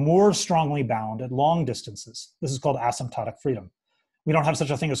distance and are more strongly bound at long distances. This is called asymptotic freedom. We don't have such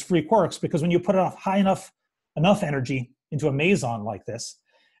a thing as free quarks because when you put enough energy into a meson like this,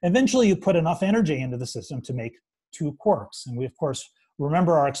 eventually you put enough energy into the system to make 2 quarks. And we, of course,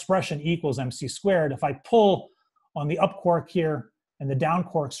 remember our expression E equals mc squared. If I pull on the up quark here and the down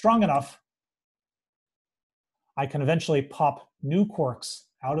quark strong enough, I can eventually pop new quarks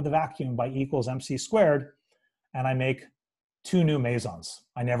out of the vacuum by E equals mc squared, and I make 2 new mesons.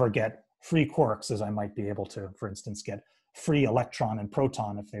 I never get free quarks as I might be able to, for instance, get free electron and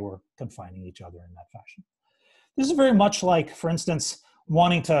proton if they were confining each other in that fashion. This is very much like, for instance,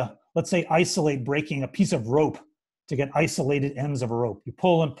 wanting to, let's say, breaking a piece of rope to get isolated ends of a rope. You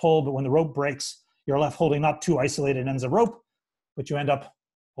pull and pull, but when the rope breaks, you're left holding not 2 isolated ends of rope, but you end up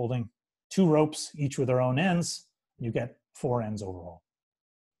holding 2 ropes, each with their own ends. You get 4 ends overall.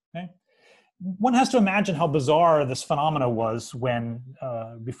 Okay? One has to imagine how bizarre this phenomena was when,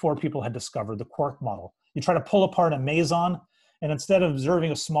 before people had discovered the quark model. You try to pull apart a meson, and instead of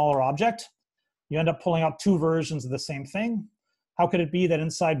observing a smaller object, you end up pulling out 2 versions of the same thing. How could it be that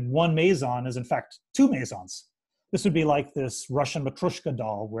inside one meson is in fact 2 mesons? This would be like this Russian Matryoshka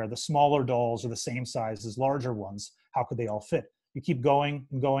doll, where the smaller dolls are the same size as larger ones. How could they all fit? You keep going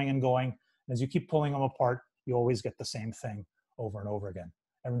and going and going. And as you keep pulling them apart, you always get the same thing over and over again.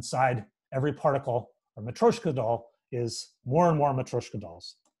 And inside every particle or Matryoshka doll is more and more Matryoshka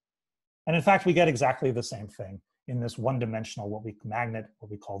dolls. And in fact, we get exactly the same thing in this one-dimensional magnet,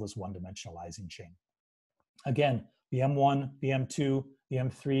 what we call this one-dimensionalizing chain. Again, the M1, the M2, the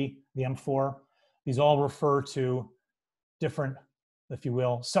M3, the M4, these all refer to different, if you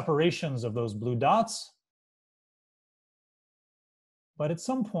will, separations of those blue dots. But at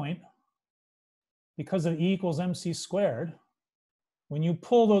some point, because of E equals mc squared, when you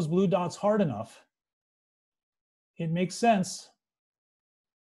pull those blue dots hard enough, it makes sense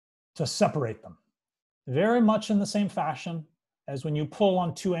to separate them. Very much in the same fashion as when you pull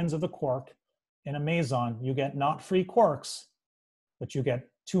on 2 ends of the quark in a meson, you get not free quarks, but you get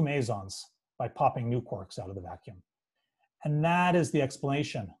 2 mesons by popping new quarks out of the vacuum. And that is the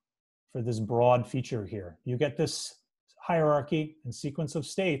explanation for this broad feature here. You get this hierarchy and sequence of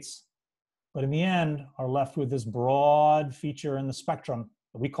states, but in the end are left with this broad feature in the spectrum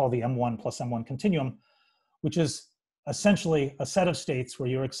that we call the M1 plus M1 continuum, which is essentially a set of states where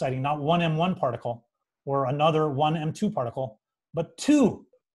you're exciting not one M1 particle or another one M2 particle, but 2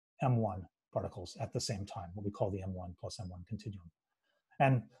 M1 particles at the same time, what we call the M1 plus M1 continuum.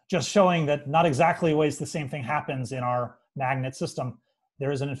 And just showing that not exactly always the same thing happens in our magnet system,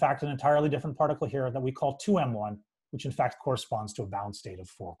 there is in fact an entirely different particle here that we call 2M1, which in fact corresponds to a bound state of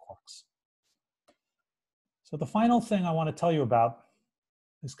 4 quarks. So the final thing I want to tell you about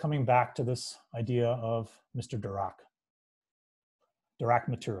is coming back to this idea of Mr. Dirac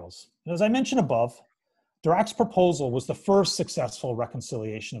materials. And as I mentioned above, Dirac's proposal was the first successful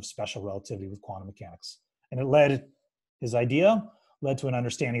reconciliation of special relativity with quantum mechanics. And his idea led to an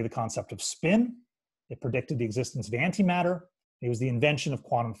understanding of the concept of spin. It predicted the existence of antimatter. It was the invention of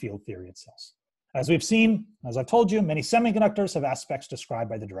quantum field theory itself. As we've seen, as I've told you, many semiconductors have aspects described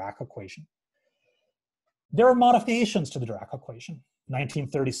by the Dirac equation. There are modifications to the Dirac equation. In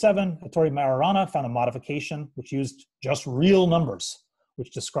 1937, Ettore Majorana found a modification which used just real numbers,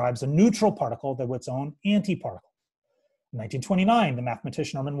 which describes a neutral particle that with its own antiparticle. In 1929, the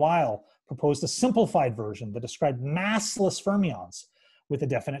mathematician Erwin Weil proposed a simplified version that described massless fermions with a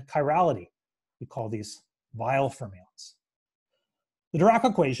definite chirality. We call these Weil fermions. The Dirac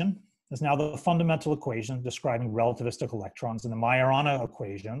equation is now the fundamental equation describing relativistic electrons, and the Majorana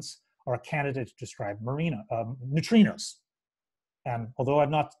equations are a candidate to describe neutrinos. And although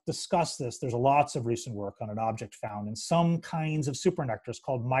I've not discussed this, there's lots of recent work on an object found in some kinds of superconductors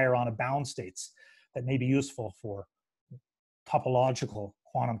called Majorana bound states that may be useful for topological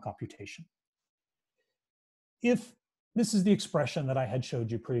quantum computation. If this is the expression that I had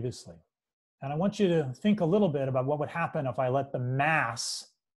showed you previously. And I want you to think a little bit about what would happen if I let the mass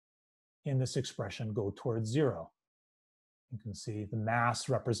in this expression go towards 0. You can see the mass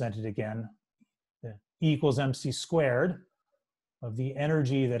represented again, the E equals mc squared of the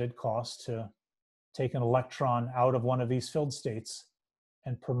energy that it costs to take an electron out of one of these filled states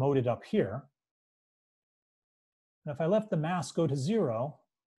and promote it up here. And if I left the mass go to 0,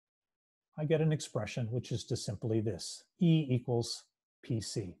 I get an expression which is just simply this, E equals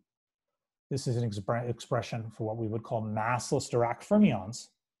Pc. This is an expression for what we would call massless Dirac fermions.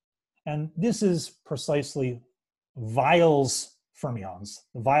 And this is precisely Weil's fermions,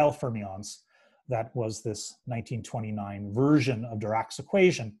 the Weil fermions. That was this 1929 version of Dirac's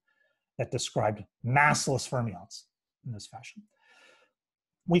equation that described massless fermions in this fashion.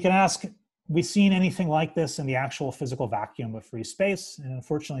 We can ask, we've seen anything like this in the actual physical vacuum of free space? And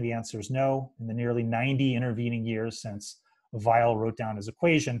unfortunately, the answer is no. In the nearly 90 intervening years since Weil wrote down his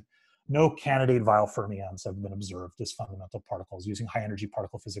equation, no candidate Weil fermions have been observed as fundamental particles using high energy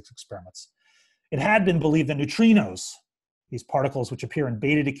particle physics experiments. It had been believed that neutrinos, these particles which appear in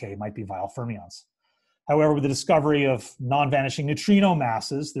beta decay, might be Weil fermions. However, with the discovery of non-vanishing neutrino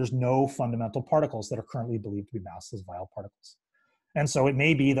masses, there's no fundamental particles that are currently believed to be massless Weil particles. And so it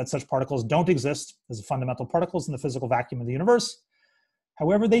may be that such particles don't exist as fundamental particles in the physical vacuum of the universe.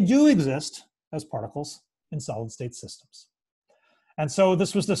 However, they do exist as particles in solid state systems. And so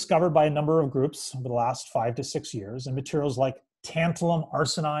this was discovered by a number of groups over the last 5 to 6 years, and materials like tantalum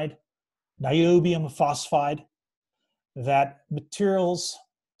arsenide, niobium phosphide, that materials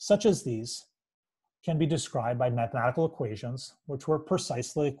such as these can be described by mathematical equations which were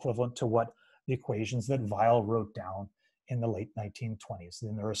precisely equivalent to what the equations that Weil wrote down in the late 1920s.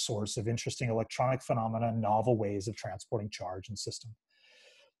 And they're a source of interesting electronic phenomena and novel ways of transporting charge and system.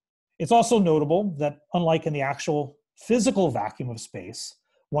 It's also notable that unlike in the actual physical vacuum of space,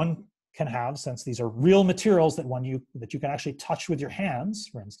 one can have, since these are real materials that you can actually touch with your hands,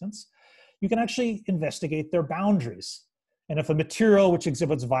 for instance, you can actually investigate their boundaries. And if a material which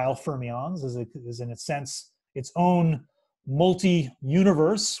exhibits Weil fermions is in a sense its own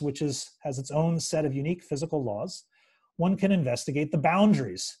multi-universe, which has its own set of unique physical laws, one can investigate the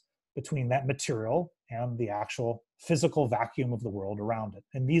boundaries between that material and the actual physical vacuum of the world around it.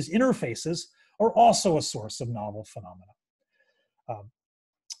 And these interfaces are also a source of novel phenomena.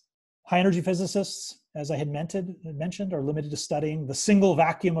 High energy physicists, as I had mentioned, are limited to studying the single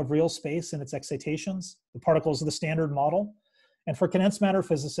vacuum of real space and its excitations, the particles of the standard model. And for condensed matter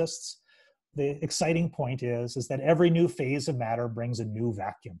physicists, the exciting point is that every new phase of matter brings a new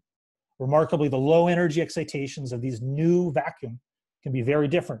vacuum. Remarkably, the low energy excitations of these new vacuum can be very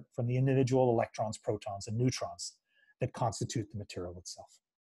different from the individual electrons, protons, and neutrons that constitute the material itself.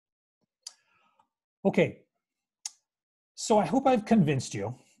 Okay, so I hope I've convinced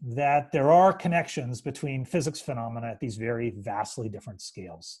you that there are connections between physics phenomena at these very vastly different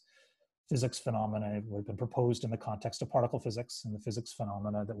scales. Physics phenomena have been proposed in the context of particle physics, and the physics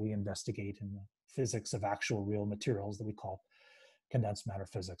phenomena that we investigate in the physics of actual real materials that we call condensed matter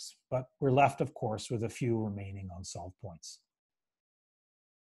physics. But we're left, of course, with a few remaining unsolved points.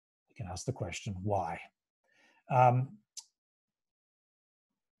 We can ask the question, why?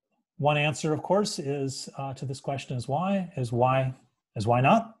 One answer, of course, is to this question is why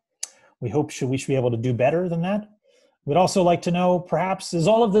not? We hope we should be able to do better than that. We'd also like to know, perhaps, is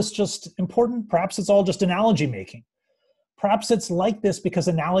all of this just important? Perhaps it's all just analogy making. Perhaps it's like this because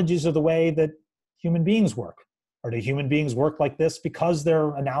analogies are the way that human beings work. Or do human beings work like this because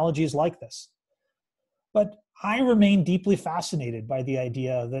they're analogies like this? But I remain deeply fascinated by the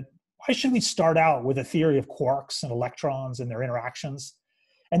idea that why should we start out with a theory of quarks and electrons and their interactions,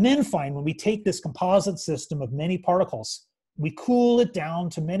 and then find when we take this composite system of many particles, we cool it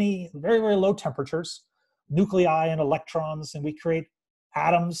down to many very, very low temperatures, nuclei and electrons, and we create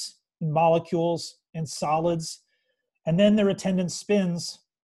atoms and molecules and solids, and then their attendant spins,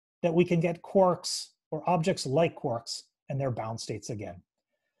 that we can get quarks or objects like quarks and their bound states again.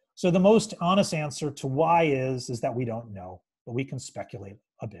 So the most honest answer to why is that we don't know, but we can speculate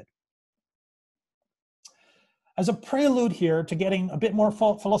a bit. As a prelude here to getting a bit more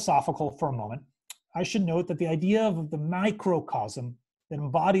philosophical for a moment, I should note that the idea of the microcosm that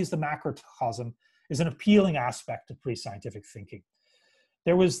embodies the macrocosm is an appealing aspect of pre-scientific thinking.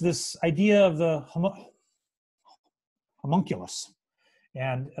 There was this idea of the homunculus.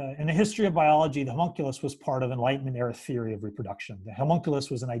 And in the history of biology, the homunculus was part of Enlightenment era theory of reproduction. The homunculus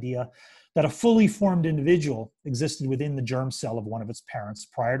was an idea that a fully formed individual existed within the germ cell of one of its parents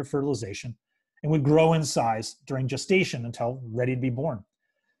prior to fertilization and would grow in size during gestation until ready to be born.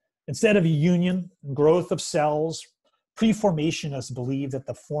 Instead of a union and growth of cells Preformationists believe that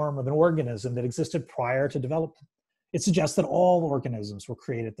the form of an organism that existed prior to development. It suggests that all organisms were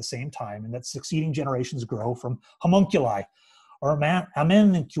created at the same time and that succeeding generations grow from homunculi or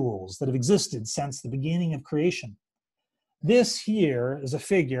animalcules that have existed since the beginning of creation. This here is a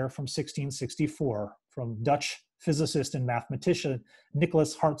figure from 1664 from Dutch physicist and mathematician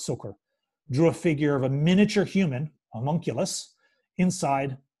Nicholas Hartzoeker. Drew a figure of a miniature human, homunculus,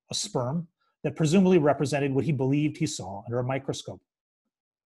 inside a sperm that presumably represented what he believed he saw under a microscope.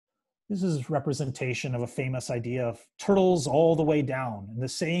 This is a representation of a famous idea of turtles all the way down. And the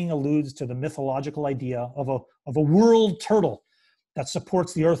saying alludes to the mythological idea of a world turtle that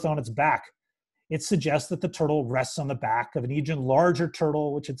supports the earth on its back. It suggests that the turtle rests on the back of an even larger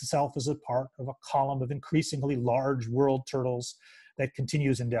turtle, which itself is a part of a column of increasingly large world turtles that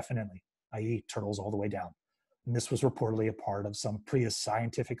continues indefinitely, i.e. turtles all the way down. And this was reportedly a part of some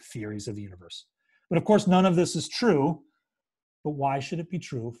pre-scientific theories of the universe. But of course, none of this is true. But why should it be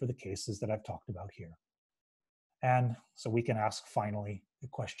true for the cases that I've talked about here? And so we can ask finally the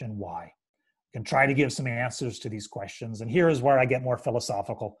question why. We can try to give some answers to these questions. And here is where I get more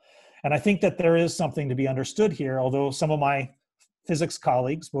philosophical. And I think that there is something to be understood here, although some of my physics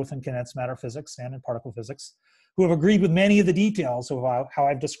colleagues, both in condensed matter physics and in particle physics, who have agreed with many of the details of how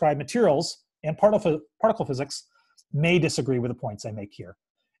I've described materials and particle physics, may disagree with the points I make here.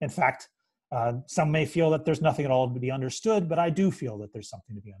 In fact, some may feel that there's nothing at all to be understood, but I do feel that there's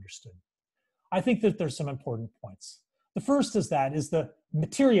something to be understood. I think that there's some important points. The first is the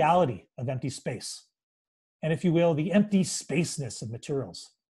materiality of empty space, and if you will, the empty spaceness of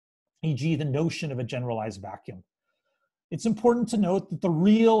materials, e.g. the notion of a generalized vacuum. It's important to note that the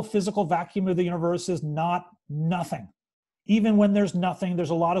real physical vacuum of the universe is not nothing. Even when there's nothing, there's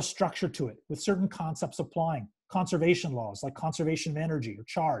a lot of structure to it, with certain concepts applying, conservation laws like conservation of energy or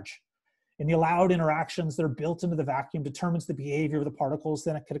charge. And the allowed interactions that are built into the vacuum determines the behavior of the particles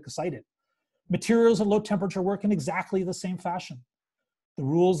that can excite it. Materials at low temperature work in exactly the same fashion. The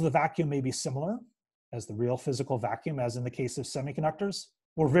rules of the vacuum may be similar, as the real physical vacuum, as in the case of semiconductors,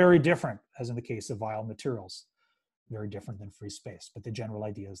 or very different, as in the case of vial materials. Very different than free space, but the general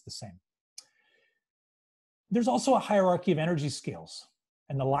idea is the same. There's also a hierarchy of energy scales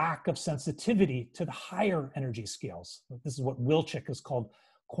and the lack of sensitivity to the higher energy scales. This is what Wilczek has called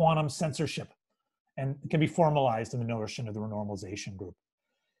quantum censorship, and it can be formalized in the notion of the renormalization group.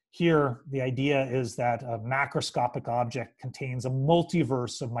 Here, the idea is that a macroscopic object contains a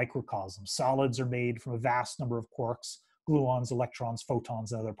multiverse of microcosms. Solids are made from a vast number of quarks, gluons, electrons,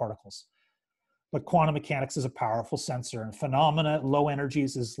 photons, and other particles. But quantum mechanics is a powerful sensor, and phenomena at low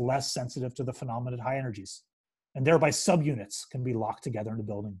energies is less sensitive to the phenomena at high energies. And thereby subunits can be locked together into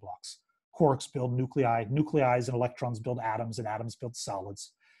building blocks. Quarks build nuclei, nuclei and electrons build atoms, and atoms build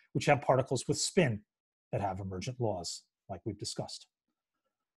solids, which have particles with spin that have emergent laws, like we've discussed.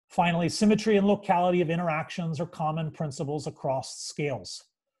 Finally, symmetry and locality of interactions are common principles across scales.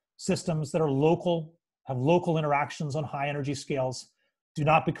 Systems that are local, have local interactions on high energy scales, do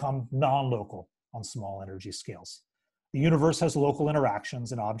not become non-local on small energy scales. The universe has local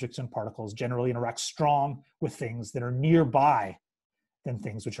interactions, and objects and particles generally interact strong with things that are nearby than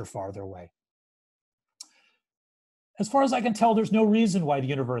things which are farther away. As far as I can tell, there's no reason why the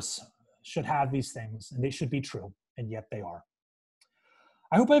universe should have these things, and they should be true, and yet they are.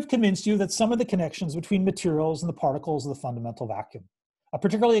 I hope I've convinced you that some of the connections between materials and the particles of the fundamental vacuum. A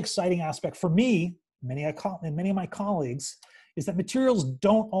particularly exciting aspect for me, and many of my colleagues, is that materials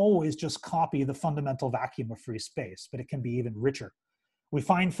don't always just copy the fundamental vacuum of free space, but it can be even richer. We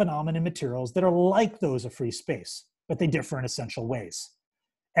find phenomena in materials that are like those of free space, but they differ in essential ways.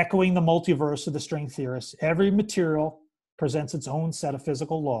 Echoing the multiverse of the string theorists, every material presents its own set of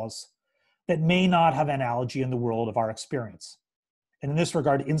physical laws that may not have analogy in the world of our experience. And in this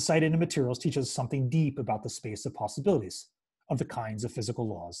regard, insight into materials teaches us something deep about the space of possibilities of the kinds of physical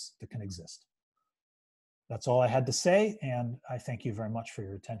laws that can exist. That's all I had to say, and I thank you very much for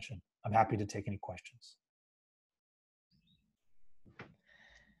your attention. I'm happy to take any questions.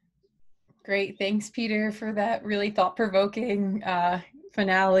 Great, thanks, Peter, for that really thought-provoking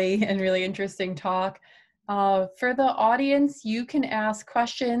finale and really interesting talk. For the audience, you can ask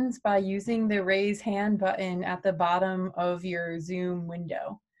questions by using the raise hand button at the bottom of your Zoom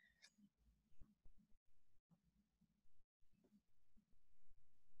window.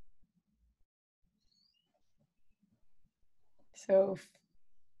 So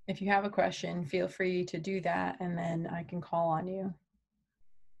if you have a question, feel free to do that, and then I can call on you.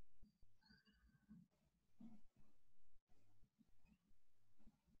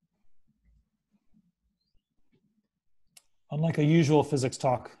 Unlike a usual physics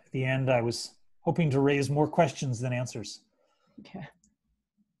talk, at the end I was hoping to raise more questions than answers. Okay.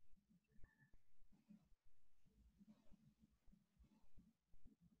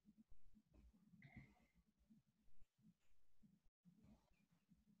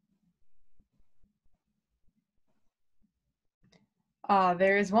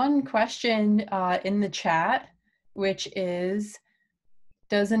 There is one question in the chat, which is,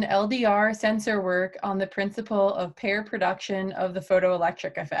 does an LDR sensor work on the principle of pair production of the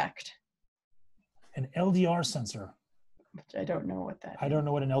photoelectric effect? An LDR sensor. Which I don't know what that is. I don't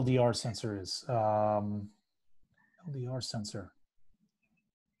know what an LDR sensor is. LDR sensor.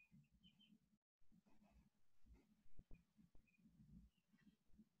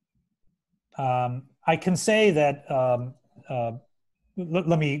 I can say that,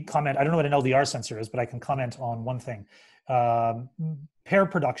 let me comment. I don't know what an LDR sensor is, but I can comment on one thing. Pair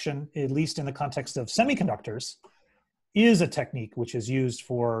production, at least in the context of semiconductors, is a technique which is used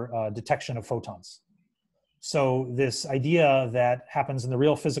for detection of photons. So this idea that happens in the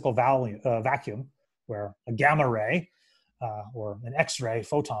real physical vacuum, where a gamma ray or an X-ray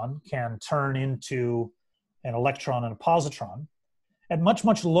photon can turn into an electron and a positron at much,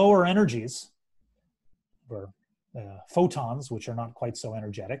 much lower energies, where photons, which are not quite so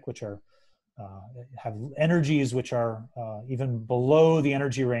energetic, which are have energies which are even below the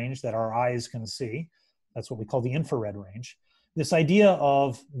energy range that our eyes can see. That's what we call the infrared range. This idea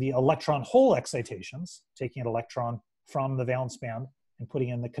of the electron hole excitations, taking an electron from the valence band and putting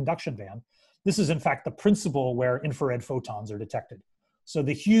it in the conduction band, this is in fact the principle where infrared photons are detected. So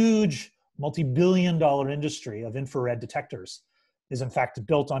the huge multi-billion-dollar industry of infrared detectors is in fact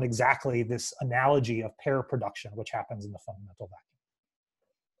built on exactly this analogy of pair production, which happens in the fundamental vacuum.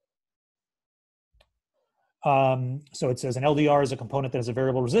 So it says an LDR is a component that has a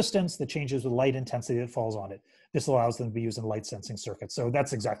variable resistance that changes with light intensity that falls on it. This allows them to be used in light sensing circuits. So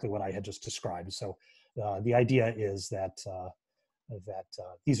that's exactly what I had just described. So the idea is that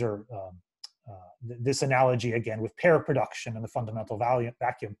these are this analogy again with pair production in the fundamental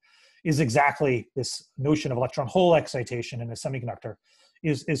vacuum is exactly this notion of electron hole excitation in a semiconductor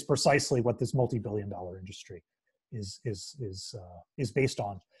is precisely what this multi-billion-dollar industry is based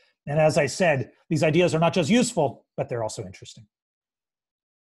on. And as I said, these ideas are not just useful, but they're also interesting.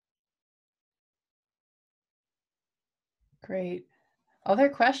 Great. Other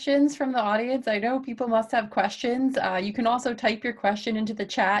questions from the audience? I know people must have questions. You can also type your question into the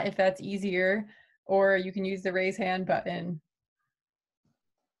chat if that's easier, or you can use the raise hand button.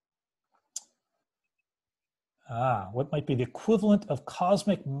 What might be the equivalent of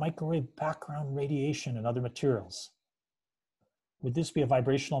cosmic microwave background radiation in other materials? Would this be a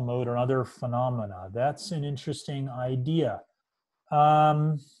vibrational mode or other phenomena? That's an interesting idea.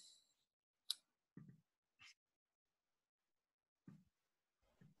 One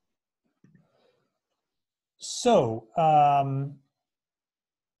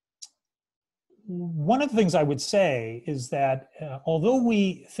of the things I would say is that although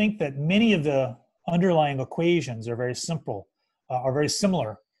we think that many of the underlying equations are very simple, are very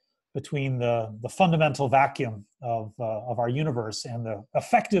similar between the fundamental vacuum of our universe and the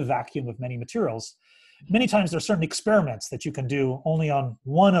effective vacuum of many materials, many times there are certain experiments that you can do only on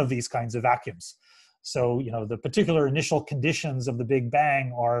one of these kinds of vacuums. So, you know, the particular initial conditions of the Big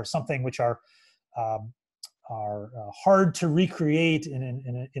Bang are something which are hard to recreate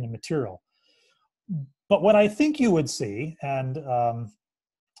in a material. But what I think you would see, and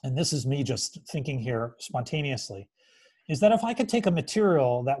this is me just thinking here spontaneously, is that if I could take a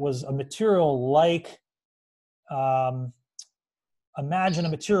material that was a material like, imagine a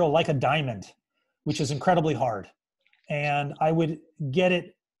material like a diamond, which is incredibly hard, and I would get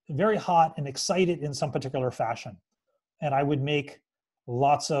it very hot and excite it in some particular fashion. And I would make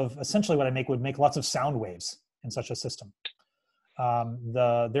essentially what I make would make lots of sound waves in such a system.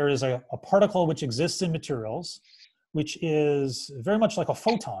 There is a particle which exists in materials, which is very much like a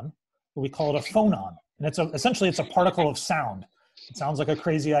photon, but we call it a phonon. And essentially it's a particle of sound. It sounds like a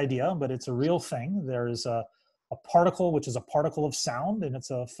crazy idea, but it's a real thing. There is a particle which is a particle of sound, and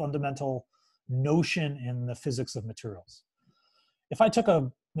it's a fundamental notion in the physics of materials. If I took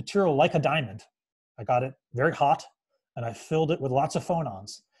a material like a diamond, I got it very hot, and I filled it with lots of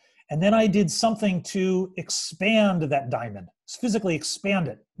phonons, and then I did something to expand that diamond, physically expand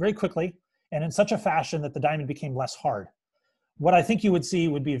it very quickly, and in such a fashion that the diamond became less hard. What I think you would see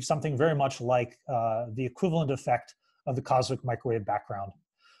would be something very much like the equivalent effect of the cosmic microwave background.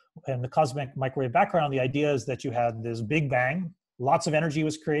 In the cosmic microwave background, the idea is that you had this Big Bang, lots of energy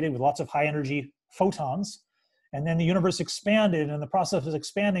was created with lots of high energy photons, and then the universe expanded, and in the process of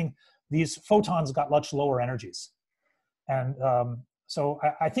expanding, these photons got much lower energies. And So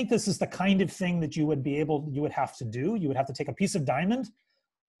I think this is the kind of thing that you would have to do. You would have to take a piece of diamond,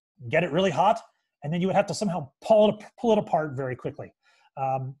 get it really hot, and then you would have to somehow pull it apart very quickly.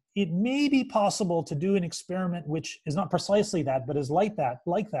 It may be possible to do an experiment which is not precisely that, but is like that,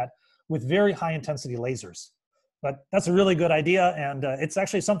 with very high intensity lasers. But that's a really good idea, and it's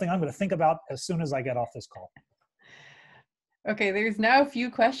actually something I'm going to think about as soon as I get off this call. Okay, there's now a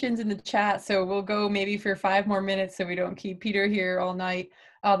few questions in the chat, so we'll go maybe for 5 more minutes so we don't keep Peter here all night.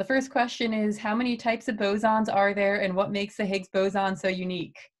 The first question is, how many types of bosons are there, and what makes the Higgs boson so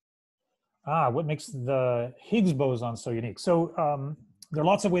unique? What makes the Higgs boson so unique? So there are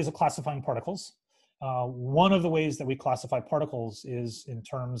lots of ways of classifying particles. One of the ways that we classify particles is in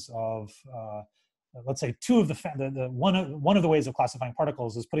terms of, let's say, one of the ways of classifying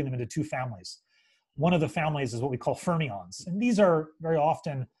particles is putting them into 2 families. One of the families is what we call fermions, and these are very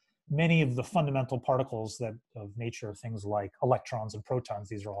often many of the fundamental particles of nature, things like electrons and protons.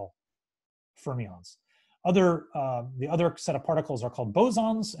 These are all fermions. The other set of particles are called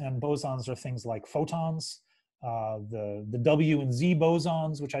bosons, and bosons are things like photons, the W and Z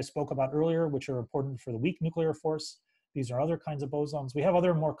bosons, which I spoke about earlier, which are important for the weak nuclear force. These are other kinds of bosons. We have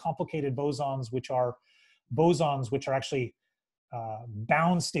other more complicated bosons, which are actually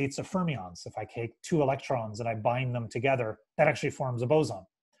bound states of fermions. If I take 2 electrons and I bind them together, that actually forms a boson.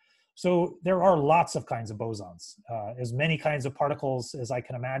 So there are lots of kinds of bosons, as many kinds of particles as I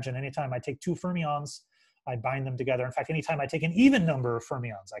can imagine. Anytime I take 2 fermions, I bind them together. In fact, anytime I take an even number of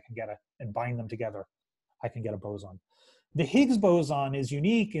fermions, and bind them together, I can get a boson. The Higgs boson is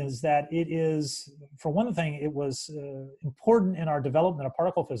unique is that it is, for one thing, it was important in our development of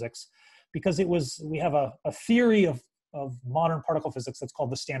particle physics because we have a theory of modern particle physics that's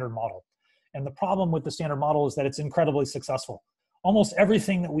called the Standard Model. And the problem with the Standard Model is that it's incredibly successful. Almost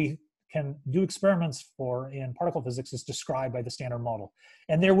everything that we can do experiments for in particle physics is described by the Standard Model.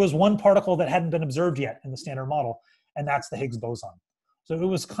 And there was one particle that hadn't been observed yet in the Standard Model, and that's the Higgs boson. So it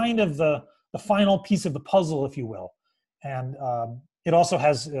was kind of the final piece of the puzzle, if you will. And it also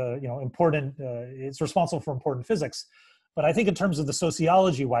has, it's responsible for important physics. But I think in terms of the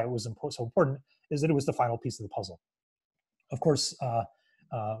sociology, why it was so important is that it was the final piece of the puzzle. Of course,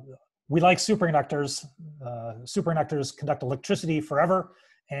 we like superconductors. Superconductors conduct electricity forever,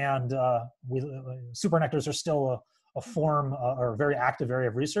 and superconductors are still a form or a very active area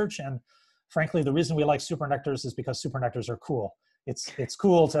of research. And frankly, the reason we like superconductors is because superconductors are cool. It's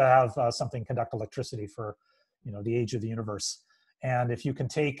cool to have something conduct electricity for the age of the universe. And if you can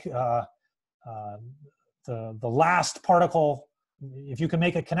take the last particle, if you can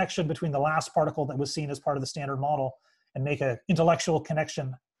make a connection between the last particle that was seen as part of the Standard Model and make an intellectual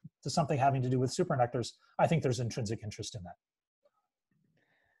connection to something having to do with superconductors, I think there's intrinsic interest in that.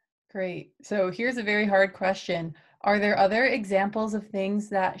 Great. So here's a very hard question. Are there other examples of things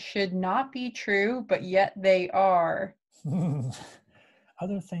that should not be true, but yet they are?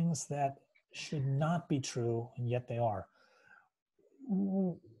 Other things that should not be true, and yet they are.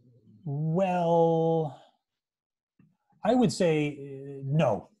 Well, I would say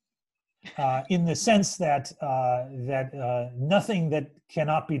no. In the sense that nothing that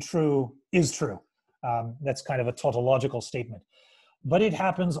cannot be true is true. That's kind of a tautological statement. But it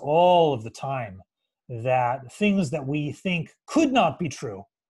happens all of the time that things that we think could not be true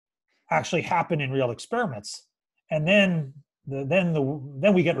actually happen in real experiments. And then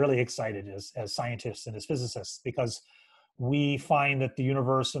we get really excited as scientists and as physicists, because we find that the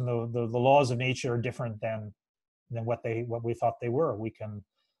universe and the laws of nature are different than what we thought they were.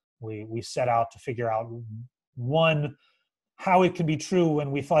 We set out to figure out, one, how it can be true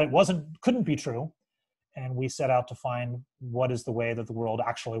when we thought it couldn't be true, and we set out to find what is the way that the world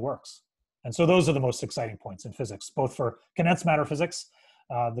actually works. And so those are the most exciting points in physics, both for condensed matter physics,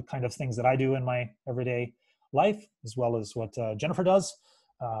 the kind of things that I do in my everyday life, as well as what Jennifer does,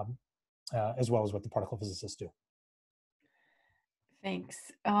 as well as what the particle physicists do. Thanks.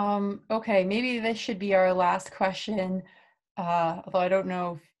 Okay, maybe this should be our last question, although I don't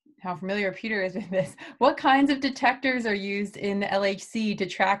know how familiar Peter is with this. What kinds of detectors are used in the LHC to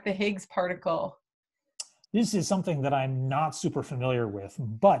track the Higgs particle? This is something that I'm not super familiar with,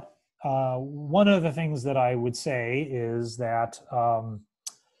 but one of the things that I would say is that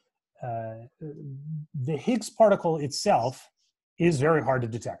the Higgs particle itself is very hard to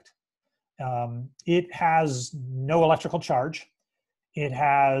detect. It has no electrical charge. It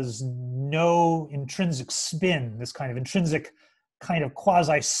has no intrinsic spin, this kind of intrinsic kind of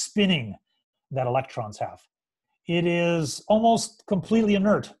quasi-spinning that electrons have. It is almost completely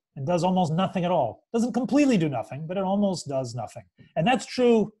inert and does almost nothing at all. Doesn't completely do nothing, but it almost does nothing. And that's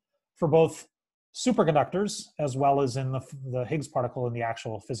true for both superconductors as well as in the Higgs particle in the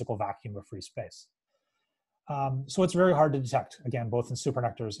actual physical vacuum of free space. So it's very hard to detect, again, both in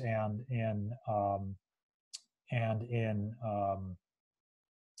superconductors and in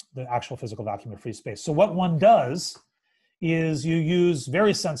the actual physical vacuum of free space. So what one does is you use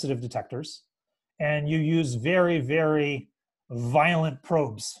very sensitive detectors, and you use very, very violent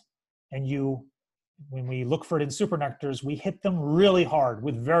probes. And when we look for it in superconductors, we hit them really hard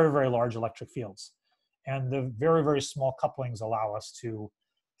with very, very large electric fields. And the very, very small couplings allow us to,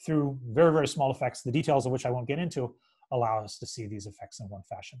 through very, very small effects, the details of which I won't get into, allow us to see these effects in one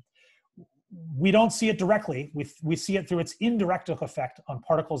fashion. We don't see it directly. We see it through its indirect effect on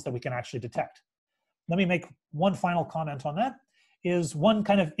particles that we can actually detect. Let me make one final comment on that. Is one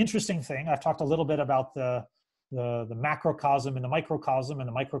kind of interesting thing. I've talked a little bit about the macrocosm and the microcosm and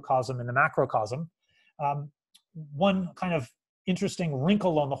the microcosm and the macrocosm. One kind of interesting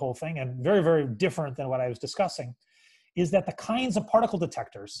wrinkle on the whole thing, and very, very different than what I was discussing, is that the kinds of particle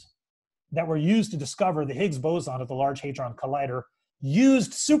detectors that were used to discover the Higgs boson at the Large Hadron Collider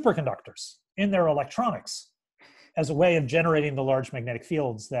used superconductors in their electronics as a way of generating the large magnetic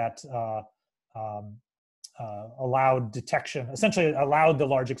fields that allowed detection, essentially allowed the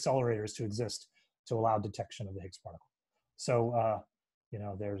large accelerators to exist to allow detection of the Higgs particle. So, you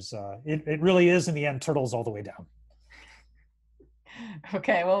know, there's, it really is in the end turtles all the way down.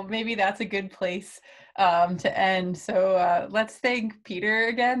 Okay, well, maybe that's a good place to end. So let's thank Peter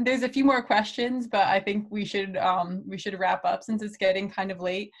again. There's a few more questions, but I think we should wrap up since it's getting kind of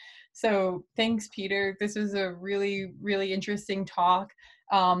late. So thanks, Peter. This was a really, really interesting talk.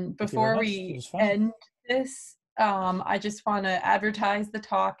 Before we end this, I just want to advertise the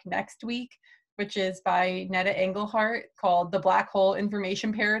talk next week, which is by Netta Engelhardt, called "The Black Hole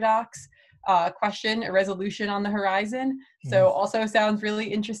Information Paradox. Question, a resolution on the horizon." So also sounds really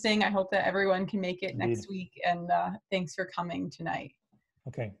interesting. I hope that everyone can make it next week. And thanks for coming tonight.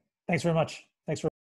 Okay, thanks very much.